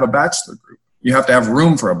have to have a bachelor group. You have to have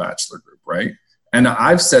room for a bachelor group, right? And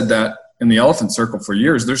I've said that in the elephant circle for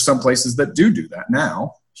years. There's some places that do that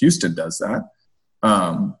now. Houston does that,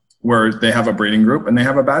 where they have a breeding group and they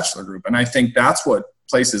have a bachelor group. And I think that's what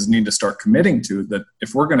places need to start committing to, that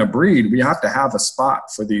if we're going to breed, we have to have a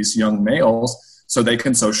spot for these young males so they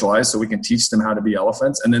can socialize, so we can teach them how to be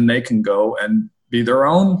elephants, and then they can go and be their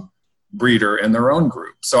own breeder in their own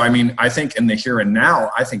group. So, I mean, I think in the here and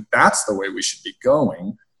now, I think that's the way we should be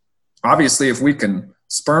going. Obviously, if we can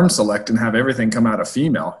sperm select and have everything come out of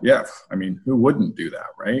female, yeah, I mean, who wouldn't do that,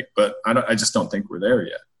 right? But I just don't think we're there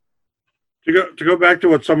yet. To go back to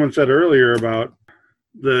what someone said earlier about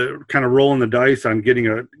the kind of rolling the dice on getting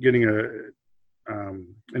an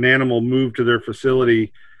animal moved to their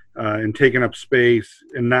facility and taking up space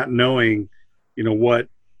and not knowing,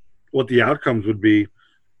 what the outcomes would be.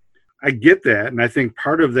 I get that, and I think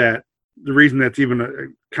part of that, the reason that's even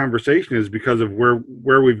a conversation is because of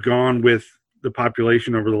where we've gone with the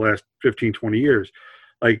population over the last 15, 20 years.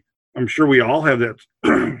 Like, I'm sure we all have that,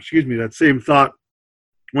 that same thought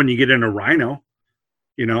when you get in a rhino.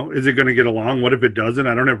 Is it going to get along? What if it doesn't?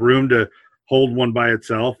 I don't have room to hold one by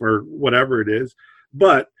itself or whatever it is.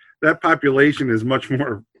 But that population is much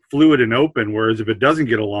more fluid and open, whereas if it doesn't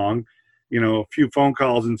get along, a few phone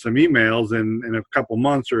calls and some emails, and in a couple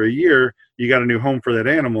months or a year, you got a new home for that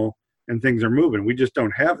animal and things are moving. We just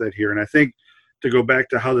don't have that here. And I think, to go back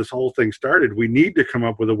to how this whole thing started, we need to come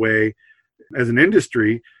up with a way as an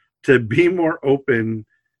industry to be more open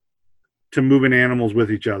to moving animals with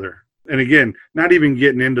each other. And again, not even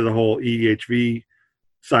getting into the whole EHV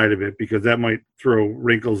side of it, because that might throw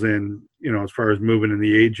wrinkles in, as far as moving in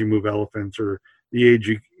the age you move elephants, or the age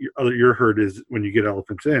your herd is when you get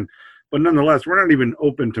elephants in. But nonetheless, we're not even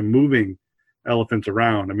open to moving elephants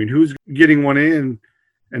around. I mean, who's getting one in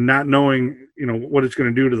and not knowing, what it's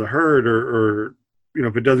going to do to the herd, or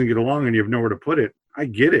if it doesn't get along and you have nowhere to put it? I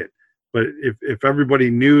get it. But if everybody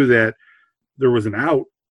knew that there was an out,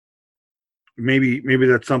 maybe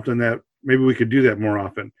that's something that maybe we could do that more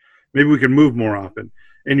often. Maybe we can move more often.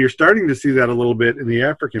 And you're starting to see that a little bit in the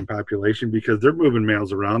African population, because they're moving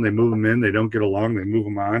males around. They move them in, they don't get along, they move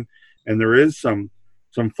them on. And there is some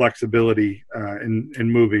flexibility in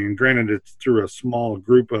moving. And granted, it's through a small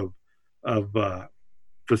group of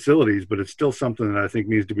facilities, but it's still something that I think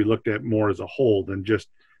needs to be looked at more as a whole than just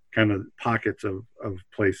kind of pockets of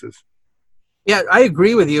places. Yeah, I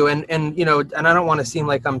agree with you. And I don't want to seem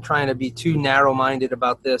like I'm trying to be too narrow-minded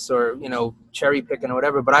about this, or, cherry picking or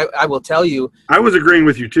whatever, but I will tell you. I was agreeing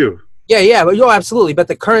with you too. Yeah, but absolutely. But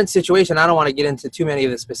the current situation, I don't want to get into too many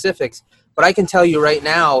of the specifics, but I can tell you right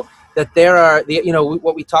now that there are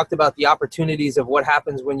what we talked about, the opportunities of what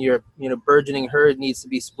happens when your burgeoning herd needs to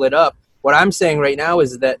be split up. What I'm saying right now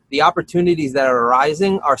is that the opportunities that are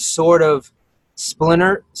arising are sort of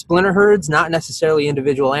splinter herds, not necessarily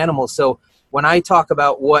individual animals. So when I talk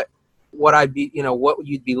about what I'd be, what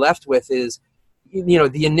you'd be left with is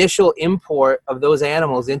the initial import of those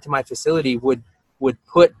animals into my facility would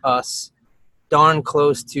put us darn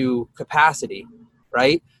close to capacity,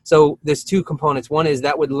 right? So there's two components. One is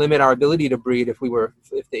that would limit our ability to breed if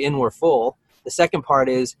the inn were full. The second part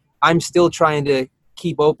is I'm still trying to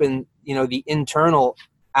keep open, the internal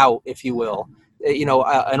out, if you will,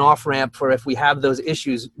 an off ramp for if we have those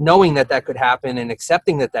issues, knowing that could happen and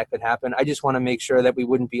accepting that could happen. I just want to make sure that we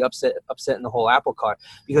wouldn't be upsetting the whole apple cart,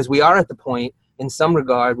 because we are at the point in some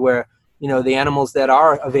regard where, the animals that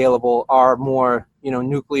are available are more,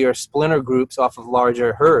 nuclear splinter groups off of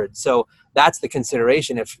larger herds. So that's the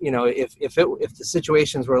consideration. If the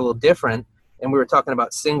situations were a little different and we were talking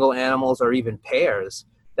about single animals or even pairs,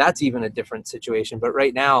 that's even a different situation. But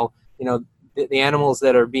right now, the animals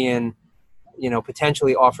that are being,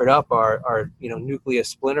 potentially offered up are nucleus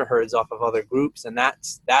splinter herds off of other groups. And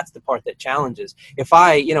that's the part that challenges. If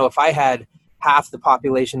I had half the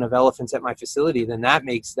population of elephants at my facility, then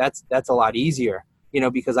that's a lot easier,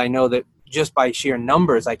 because I know that just by sheer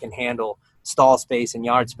numbers, I can handle stall space and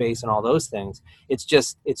yard space and all those things. It's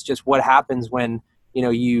just what happens when,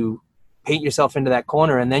 you paint yourself into that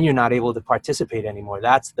corner and then you're not able to participate anymore.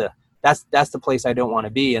 That's the place I don't want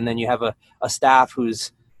to be. And then you have a staff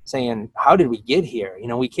who's saying, how did we get here?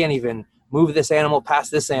 We can't even move this animal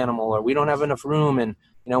past this animal, or we don't have enough room. And,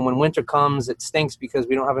 when winter comes, it stinks because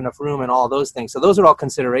we don't have enough room and all those things. So those are all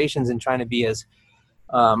considerations in trying to be as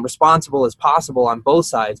responsible as possible on both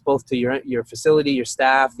sides, both to your facility, your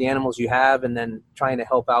staff, the animals you have, and then trying to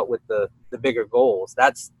help out with the bigger goals.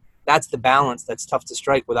 That's the balance that's tough to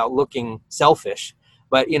strike without looking selfish.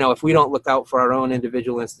 But, if we don't look out for our own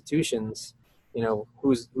individual institutions,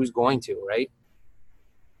 who's going to, right?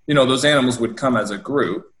 Those animals would come as a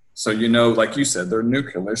group. So, like you said, they're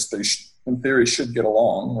nucleus. They, in theory, should get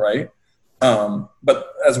along, right?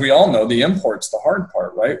 But as we all know, the import's the hard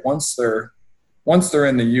part, right? Once they're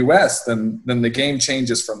in the U.S., then the game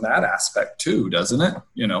changes from that aspect too, doesn't it?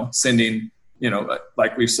 Sending,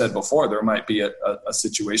 like we've said before, there might be a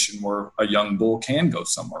situation where a young bull can go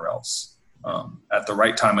somewhere else at the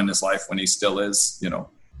right time in his life when he still is,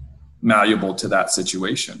 malleable to that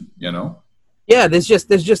situation, Yeah, there's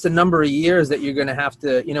just a number of years that you're going to have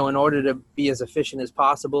to, in order to be as efficient as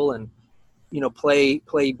possible and,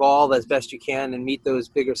 play ball as best you can and meet those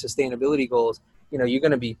bigger sustainability goals. You're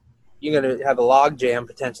going to have a log jam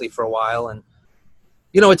potentially for a while. And,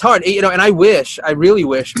 it's hard, and I really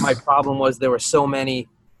wish my problem was there were so many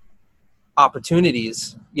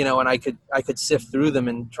opportunities, and I could sift through them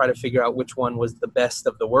and try to figure out which one was the best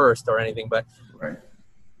of the worst or anything. But right.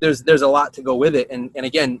 There's a lot to go with it. And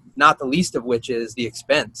again, not the least of which is the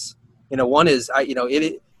expense. One is,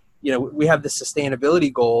 we have the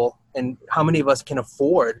sustainability goal, and how many of us can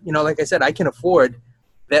afford, like I said, I can afford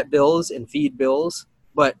vet bills and feed bills,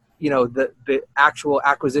 but the actual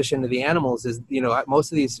acquisition of the animals is,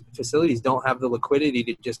 most of these facilities don't have the liquidity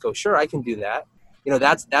to just go, sure, I can do that.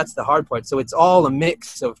 That's the hard part. So it's all a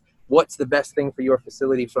mix of what's the best thing for your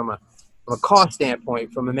facility from a cost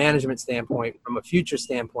standpoint, from a management standpoint, from a future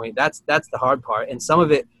standpoint. That's the hard part. And some of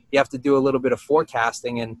it, you have to do a little bit of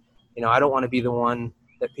forecasting. And, I don't want to be the one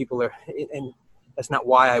that people are, and that's not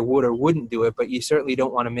why I would or wouldn't do it, but you certainly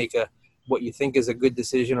don't want to make what you think is a good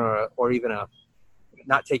decision or even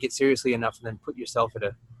not take it seriously enough and then put yourself at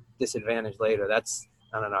a disadvantage later. I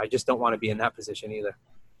don't know. I just don't want to be in that position either.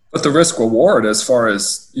 But the risk reward, as far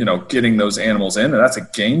as, getting those animals in, that's a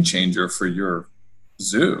game changer for your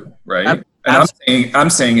zoo, right? And I'm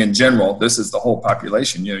saying in general, this is the whole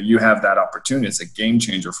population. You have that opportunity. It's a game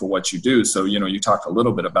changer for what you do. So, you talked a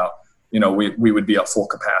little bit about, we would be at full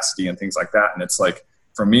capacity and things like that. And it's like,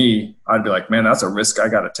 for me, I'd be like, man, that's a risk I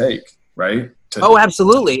got to take, right?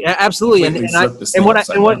 Absolutely. Absolutely. And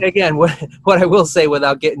what I will say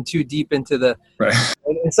without getting too deep into the, right.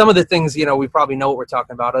 And some of the things, we probably know what we're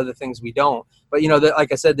talking about, other things we don't, but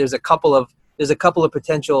like I said, there's a couple of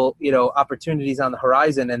potential, opportunities on the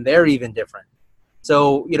horizon, and they're even different.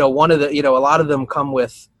 So, a lot of them come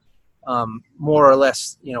with more or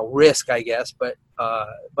less, risk, I guess, but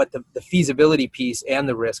the feasibility piece and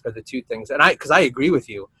the risk are the two things. And because I agree with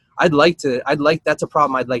you, that's a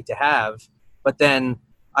problem I'd like to have, but then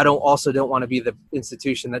I don't want to be the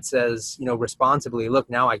institution that says, responsibly, look,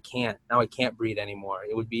 now I can't breed anymore.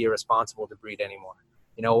 It would be irresponsible to breed anymore,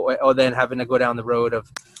 or then having to go down the road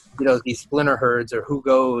of, these splinter herds or who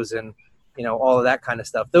goes and, all of that kind of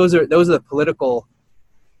stuff. Those are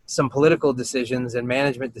some political decisions and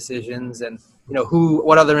management decisions and,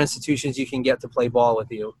 what other institutions you can get to play ball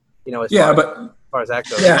with you, far as that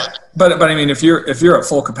goes. Yeah, but I mean, if you're at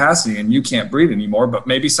full capacity and you can't breed anymore, but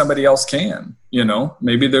maybe somebody else can, you know,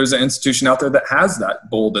 maybe there's an institution out there that has that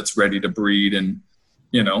bull that's ready to breed, and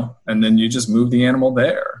you know, and then you just move the animal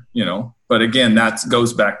there, you know. But again, that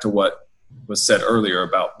goes back to what was said earlier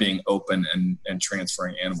about being open and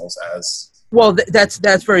transferring animals as. Well, that's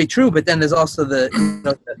very true. But then there's also the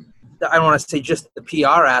I don't want to say just the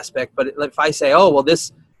PR aspect, but if I say, oh well,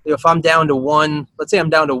 this. If I'm down to one, let's say I'm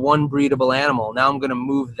down to one breedable animal, now I'm going to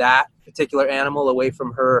move that particular animal away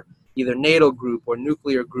from her either natal group or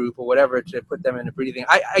nuclear group or whatever to put them in a breeding.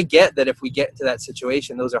 I get that if we get into that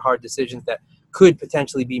situation, those are hard decisions that could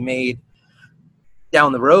potentially be made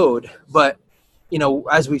down the road. But, you know,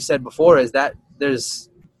 as we've said before, is that there's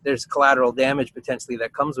collateral damage potentially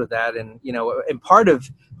that comes with that. And, you know, and part of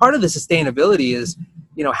the sustainability is,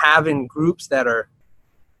 you know, having groups that are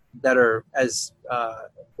as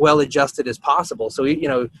well adjusted as possible. So, you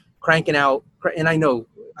know, cranking out, and I know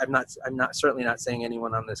I'm not certainly not saying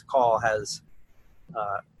anyone on this call has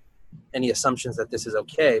any assumptions that this is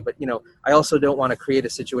okay, but you know, I also don't want to create a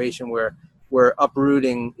situation where we're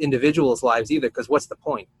uprooting individuals' lives either, because what's the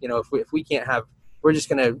point? You know, if we can't have, we're just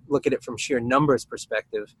going to look at it from sheer numbers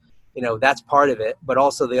perspective. You know, that's part of it, but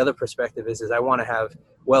also the other perspective is I want to have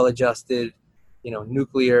well adjusted, you know,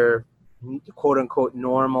 nuclear, quote unquote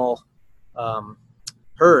normal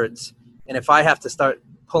herds. And if I have to start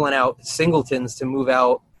pulling out singletons to move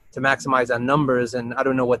out to maximize on numbers, and I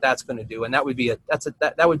don't know what that's going to do. And that would be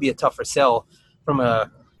that would be a tougher sell from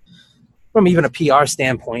even a PR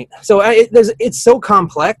standpoint. So it's so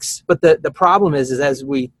complex, but the problem is as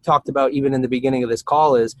we talked about even in the beginning of this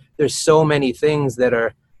call, is there's so many things that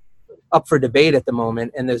are up for debate at the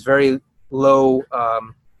moment, and there's very low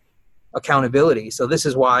accountability. So this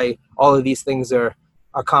is why all of these things are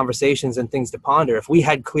conversations and things to ponder. If we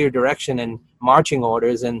had clear direction and marching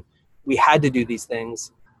orders and we had to do these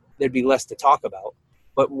things, there'd be less to talk about.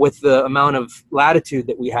 But with the amount of latitude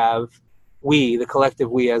that we have, the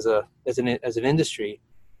collective we as an industry,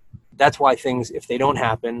 that's why things, if they don't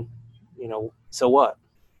happen, you know, so what?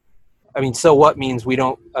 I mean, so what means we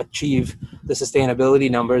don't achieve the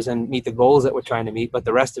sustainability numbers and meet the goals that we're trying to meet, but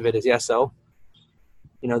the rest of it is yes, so.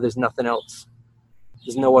 You know, there's nothing else.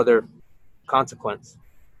 There's no other consequence.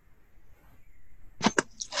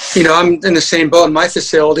 You know, I'm in the same boat in my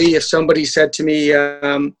facility. If somebody said to me,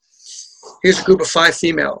 here's a group of 5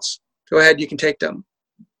 females, go ahead, you can take them.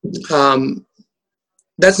 That's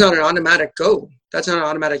not an automatic go. That's not an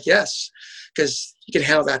automatic yes, because you can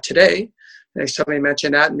handle that today. And somebody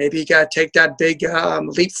mentioned that, maybe you got to take that big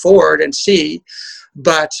leap forward and see.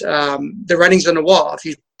 But the writing's on the wall. If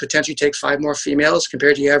you potentially take 5 more females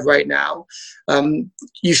compared to you have right now,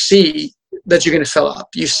 you see that you're going to fill up.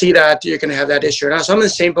 You see that you're going to have that issue. And so I'm in the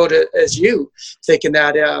same boat as you, thinking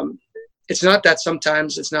that it's not that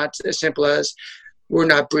sometimes it's not as simple as we're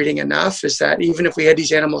not breeding enough. Is that even if we had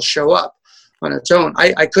these animals show up on its own,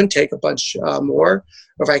 I couldn't take a bunch more.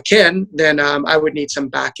 Or if I can, then I would need some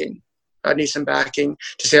backing. I'd need some backing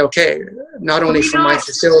to say, okay, not only from my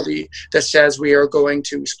facility that says we are going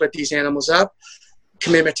to split these animals up,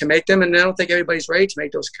 commitment to make them, and I don't think everybody's ready to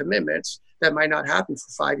make those commitments. That might not happen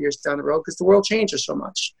for 5 years down the road because the world changes so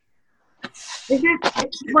much.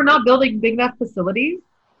 We're not building big enough facilities?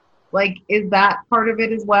 Like, is that part of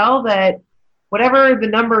it as well? That whatever the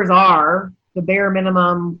numbers are, the bare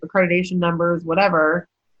minimum accreditation numbers, whatever,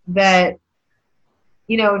 that,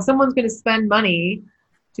 you know, if someone's going to spend money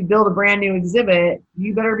to build a brand new exhibit,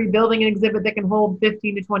 you better be building an exhibit that can hold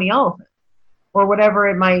 15 to 20 elephants or whatever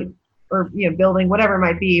it might, or, you know, building whatever it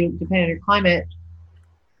might be, depending on your climate.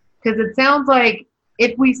 Because it sounds like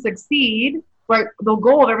if we succeed, right, the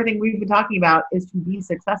goal of everything we've been talking about is to be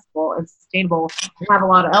successful and sustainable and have a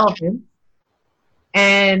lot of elephants.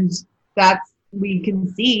 And we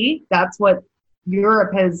can see that's what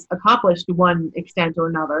Europe has accomplished to one extent or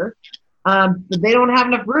another. But they don't have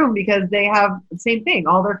enough room because they have the same thing.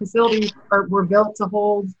 All their facilities were built to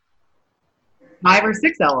hold 5 or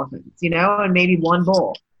 6 elephants, you know, and maybe 1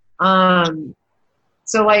 bull.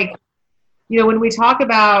 So, like, you know, when we talk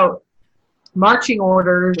about marching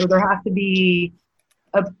orders, or there has to be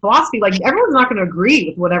a philosophy, like, everyone's not going to agree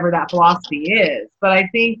with whatever that philosophy is. But I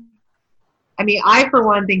for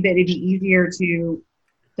one think that it'd be easier to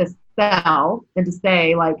sell and to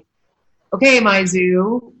say, like, okay, my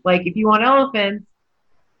zoo, like, if you want elephants,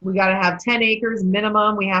 we got to have 10 acres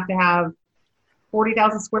minimum. We have to have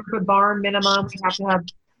 40,000 square foot barn minimum. We have to have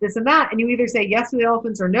this and that. And you either say yes to the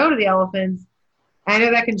elephants or no to the elephants. I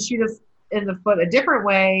know that can shoot us in the foot a different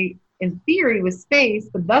way in theory with space,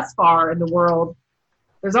 but thus far in the world,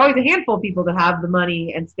 there's always a handful of people that have the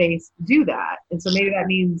money and space to do that. And so maybe that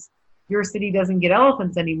means your city doesn't get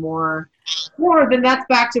elephants anymore. Or then that's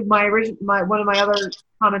back to one of my other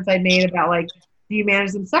comments I made about, like, do you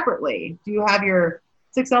manage them separately? Do you have your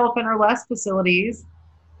 6 elephant or less facilities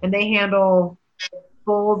and they handle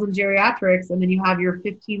bulls and geriatrics, and then you have your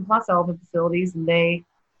 15 plus elephant facilities and they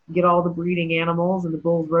get all the breeding animals and the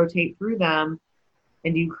bulls rotate through them,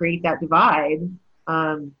 and you create that divide?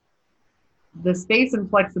 The space and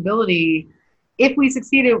flexibility, if we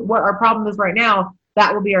succeed at what our problem is right now,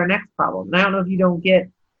 that will be our next problem. And I don't know if you don't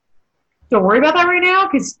worry about that right now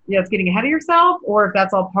because it's getting ahead of yourself, or if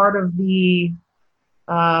that's all part of the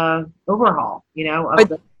overhaul, of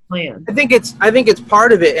the plan. I think it's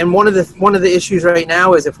part of it. And one of the issues right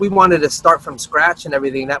now is if we wanted to start from scratch and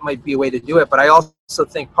everything, that might be a way to do it. But I also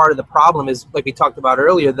think part of the problem is, like we talked about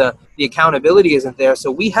earlier, the accountability isn't there.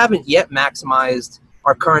 So we haven't yet maximized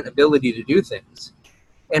our current ability to do things.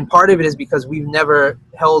 And part of it is because we've never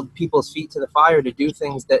held people's feet to the fire to do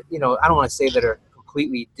things that, I don't want to say that are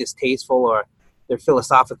completely distasteful or they're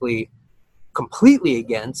philosophically completely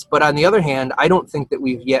against. But on the other hand, I don't think that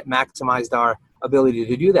we've yet maximized our ability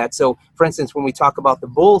to do that. So, for instance, when we talk about the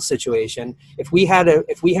bull situation, if we had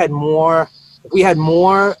more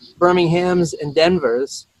Birminghams and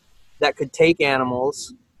Denvers that could take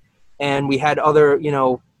animals, and we had other,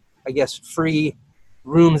 free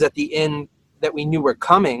rooms at the inn that we knew were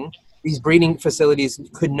coming, these breeding facilities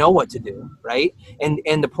could know what to do, right?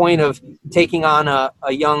 And the point of taking on a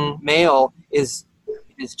young male is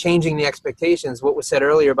changing the expectations. What was said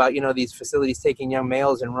earlier about, these facilities taking young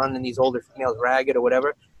males and running these older females ragged or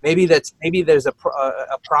whatever. Maybe there's a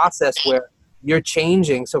process where you're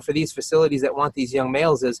changing. So for these facilities that want these young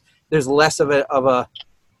males, there's less of a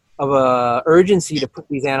urgency to put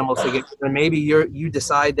these animals together. And maybe you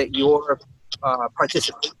decide that your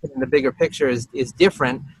participation in the bigger picture is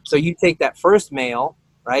different. So you take that first male,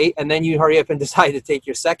 right? And then you hurry up and decide to take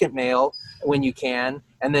your second male when you can.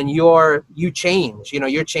 And then you change,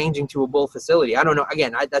 you're changing to a bull facility. I don't know.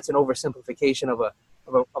 Again, that's an oversimplification of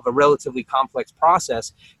a relatively complex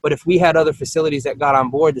process. But if we had other facilities that got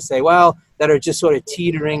on board to say, well, that are just sort of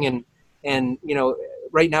teetering and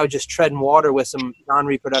right now just treading water with some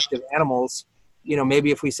non-reproductive animals,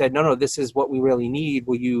 maybe if we said, no, this is what we really need,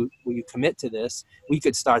 will you commit to this? We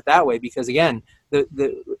could start that way, because again,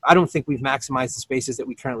 I don't think we've maximized the spaces that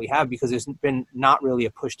we currently have because there's been not really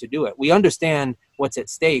a push to do it. We understand what's at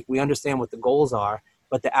stake. We understand what the goals are,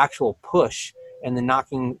 but the actual push and the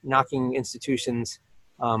knocking institutions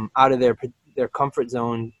out of their comfort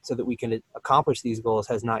zone so that we can accomplish these goals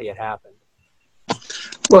has not yet happened.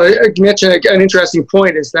 Well, Mitch, an interesting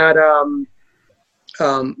point is that,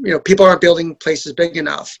 people aren't building places big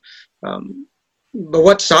enough. But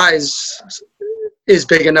what size is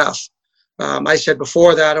big enough? I said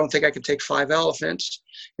before that I don't think I could take 5 elephants.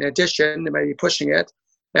 In addition, they might be pushing it.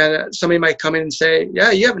 And somebody might come in and say, yeah,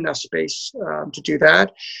 you have enough space to do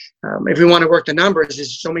that. If we want to work the numbers,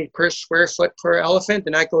 is so many per square foot per elephant,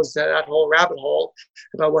 and that goes to that whole rabbit hole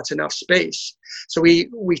about what's enough space. So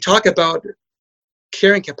we talk about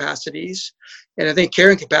carrying capacities, and I think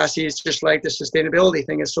carrying capacities, just like the sustainability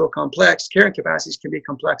thing is so complex, carrying capacities can be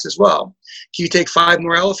complex as well. Can you take 5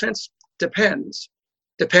 more elephants? Depends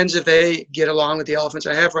if they get along with the elephants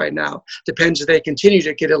I have right now. Depends if they continue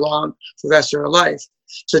to get along for the rest of their life.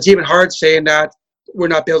 So it's even hard saying that we're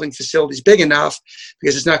not building facilities big enough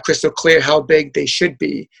because it's not crystal clear how big they should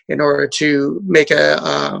be in order to make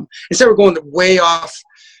instead of going way off,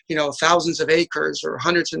 thousands of acres or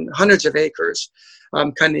hundreds and hundreds of acres,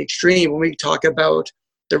 kind of extreme. When we talk about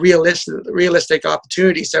the realistic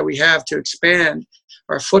opportunities that we have to expand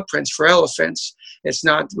our footprints for elephants, it's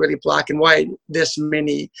not really black and white. This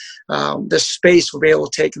space will be able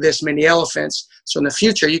to take this many elephants. So in the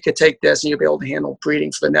future, you could take this and you'll be able to handle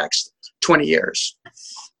breeding for the next 20 years.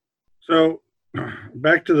 So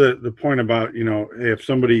back to the point about, if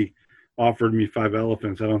somebody offered me 5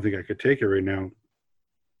 elephants, I don't think I could take it right now.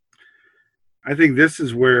 I think this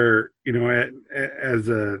is where, as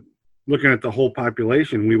looking at the whole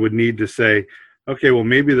population, we would need to say, okay, well,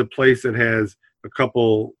 maybe the place that has a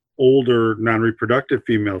couple older non-reproductive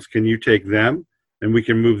females, can you take them? And we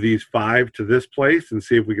can move these 5 to this place and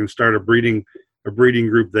see if we can start a breeding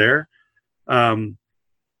group there.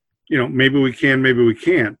 Maybe we can, maybe we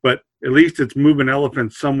can't, but at least it's moving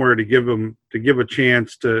elephants somewhere to give a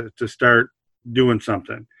chance to start doing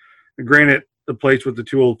something. And granted, the place with the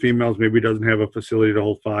 2 old females maybe doesn't have a facility to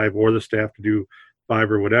hold 5 or the staff to do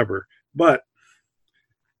 5 or whatever. But,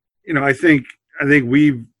 I think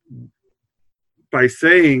we've, by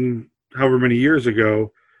saying however many years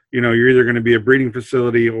ago, you're either going to be a breeding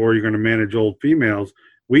facility or you're going to manage old females,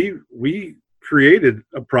 we created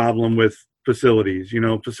a problem with facilities.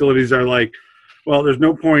 Facilities are like, well, there's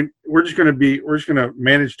no point. We're just going to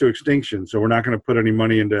manage to extinction. So we're not going to put any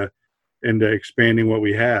money into expanding what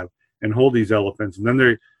we have and hold these elephants. And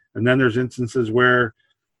then there's instances where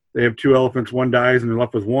they have 2 elephants, one dies, and they're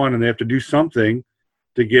left with one, and they have to do something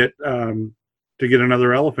to get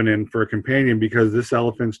another elephant in for a companion because this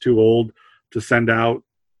elephant's too old to send out,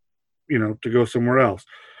 to go somewhere else.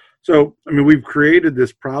 So, we've created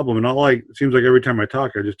this problem, and it seems like every time I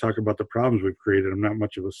talk, I just talk about the problems we've created. I'm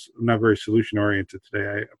not very solution oriented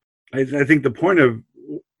today. I think the point of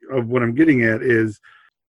what I'm getting at is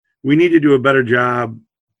we need to do a better job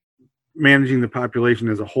managing the population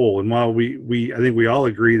as a whole. And while I think we all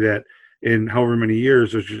agree that in however many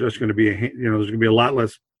years, there's just going to be there's going to be a lot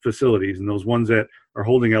less facilities, and those ones that are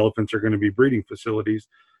holding elephants are going to be breeding facilities.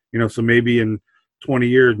 So maybe in 20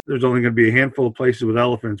 years, there's only going to be a handful of places with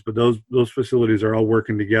elephants, but those facilities are all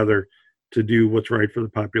working together to do what's right for the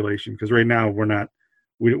population. Because right now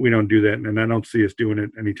we don't do that, and I don't see us doing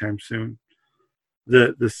it anytime soon.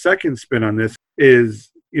 The second spin on this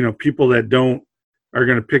is, people that are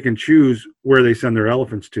going to pick and choose where they send their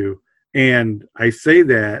elephants to. And I say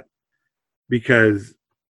that because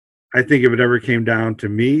I think if it ever came down to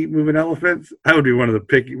me moving elephants, I would be one of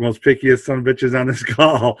the most pickiest son of bitches on this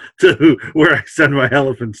call to where I send my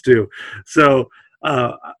elephants to. So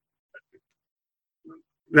that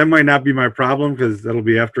might not be my problem because that'll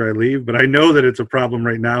be after I leave. But I know that it's a problem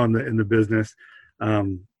right now in the business,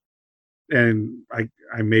 and I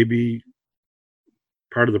may be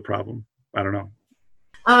part of the problem. I don't know.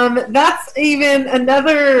 That's even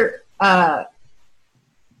another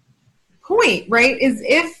point, right? Is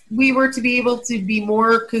if we were to be able to be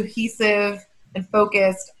more cohesive and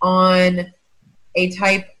focused on a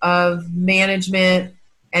type of management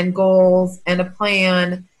and goals and a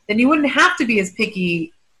plan, then you wouldn't have to be as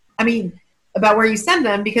picky, about where you send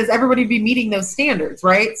them, because everybody would be meeting those standards,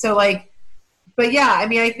 right? So but yeah,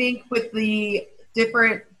 I think with the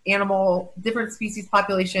different species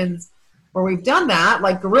populations where we've done that,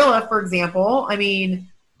 like gorilla, for example,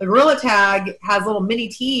 the gorilla tag has little mini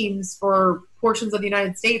teams for portions of the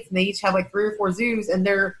United States, and they each have 3 or 4 zoos, and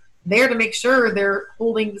they're there to make sure they're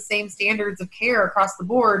holding the same standards of care across the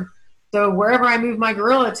board. So wherever I move my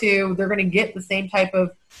gorilla to, they're going to get the same type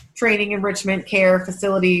of training, enrichment, care,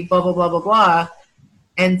 facility, blah, blah, blah, blah, blah.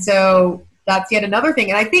 And so that's yet another thing.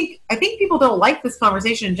 And I think people don't like this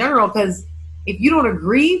conversation in general, because if you don't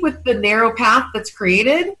agree with the narrow path that's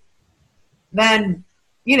created, then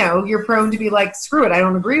you're prone to be like, screw it, I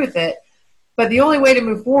don't agree with it. But the only way to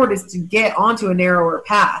move forward is to get onto a narrower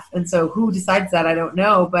path. And so who decides that, I don't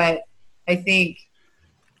know. But I think,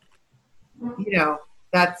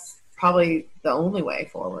 that's probably the only way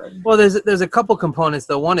forward. Well, there's a couple components,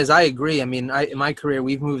 though. One is I agree. In my career,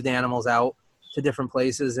 we've moved animals out to different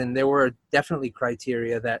places, and there were definitely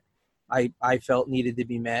criteria that I felt needed to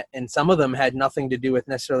be met. And some of them had nothing to do with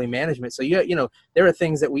necessarily management. So, there are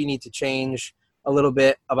things that we need to change a little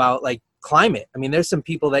bit about, like climate. There's some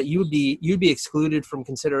people that you'd be excluded from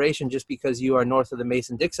consideration just because you are north of the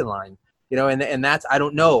Mason-Dixon line, and that's, I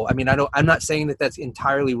don't know. I'm not saying that that's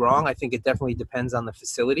entirely wrong. I think it definitely depends on the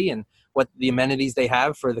facility and what the amenities they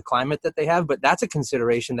have for the climate that they have, but that's a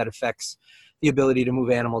consideration that affects the ability to move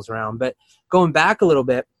animals around. But going back a little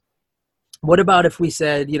bit, what about if we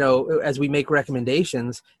said, as we make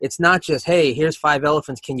recommendations, it's not just, hey, here's 5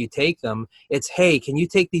 elephants, can you take them? It's, hey, can you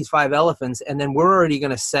take these 5 elephants? And then we're already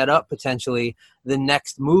going to set up potentially the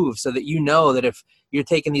next move, so that that if you're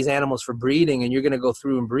taking these animals for breeding and you're going to go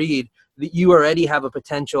through and breed, that you already have a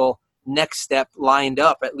potential next step lined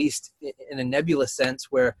up, at least in a nebulous sense,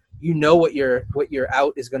 where what your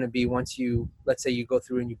out is going to be once let's say you go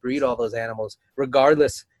through and you breed all those animals,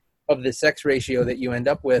 regardless of the sex ratio that you end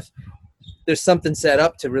up with. There's something set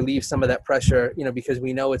up to relieve some of that pressure, because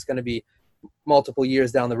we know it's going to be multiple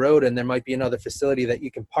years down the road, and there might be another facility that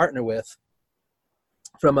you can partner with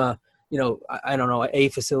from a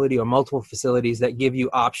facility or multiple facilities that give you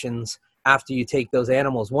options after you take those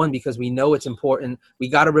animals. One, because we know it's important. We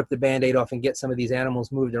got to rip the Band-Aid off and get some of these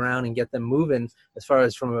animals moved around and get them moving as far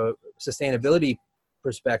as from a sustainability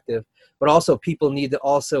perspective, but also people need to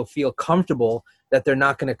also feel comfortable that they're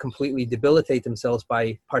not going to completely debilitate themselves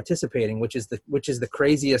by participating, which is the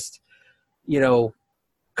craziest,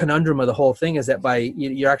 conundrum of the whole thing, is that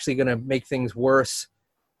you're actually going to make things worse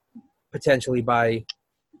potentially by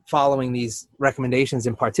following these recommendations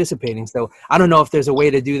and participating. So I don't know if there's a way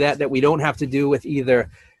to do that we don't have to do with either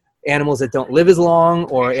animals that don't live as long,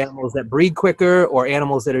 or animals that breed quicker, or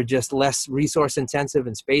animals that are just less resource intensive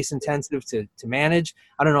and space intensive to manage.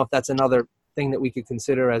 I don't know if that's another thing that we could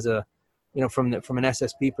consider as a, from an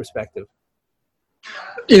SSP perspective.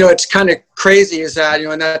 it's kind of crazy is that,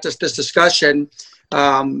 in that this discussion,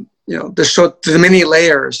 there's the many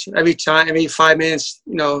layers. Every 5 minutes,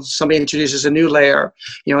 somebody introduces a new layer,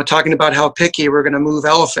 talking about how picky we're going to move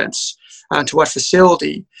elephants to what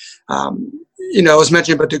facility. It was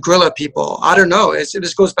mentioned about the gorilla people. I don't know. It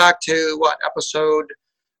just goes back to what episode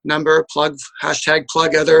number, plug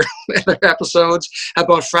other episodes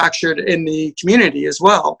about fractured in the community as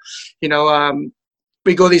well.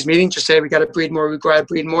 We go to these meetings to say we got to breed more, and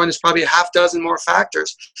there's probably a half dozen more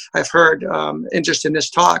factors I've heard just in this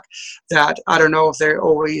talk that I don't know if they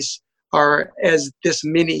always are as this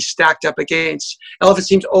many stacked up against. Elephants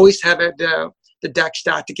seem to always have the deck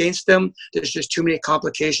stacked against them. There's just too many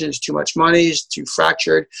complications, too much money, it's too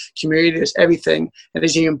fractured community, there's everything, and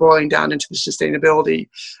it's even boiling down into the sustainability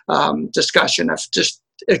discussion.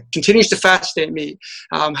 It continues to fascinate me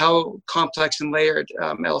how complex and layered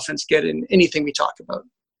elephants get in anything we talk about.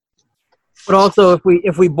 But also,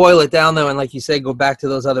 if we boil it down though, and like you said, go back to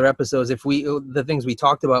those other episodes, the things we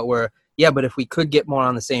talked about were, but if we could get more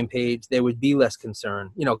on the same page, there would be less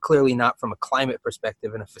concern. Clearly not from a climate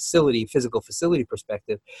perspective and a physical facility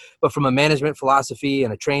perspective, but from a management philosophy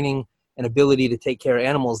and a training and ability to take care of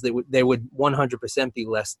animals, there would 100% be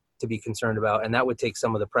less to be concerned about, and that would take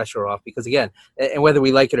some of the pressure off. Because again, and whether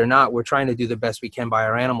we like it or not, we're trying to do the best we can by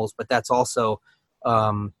our animals, but that's also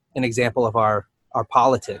an example of our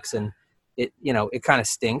politics, and it kind of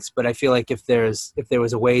stinks. But I feel like if there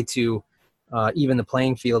was a way to even the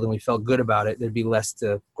playing field and we felt good about it, there'd be less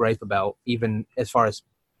to gripe about, even as far as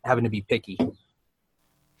having to be picky.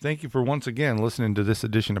 Thank you for once again listening to this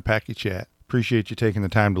edition of Packy Chat. Appreciate you taking the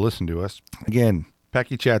time to listen to us. Again,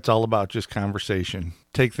 Packy Chat's all about just conversation.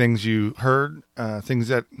 Take things you heard, things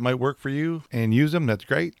that might work for you, and use them. That's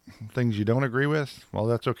great. Things you don't agree with, well,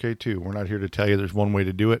 that's okay too. We're not here to tell you there's one way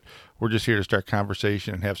to do it. We're just here to start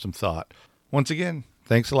conversation and have some thought. Once again,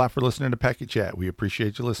 thanks a lot for listening to Packy Chat. We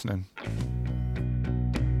appreciate you listening.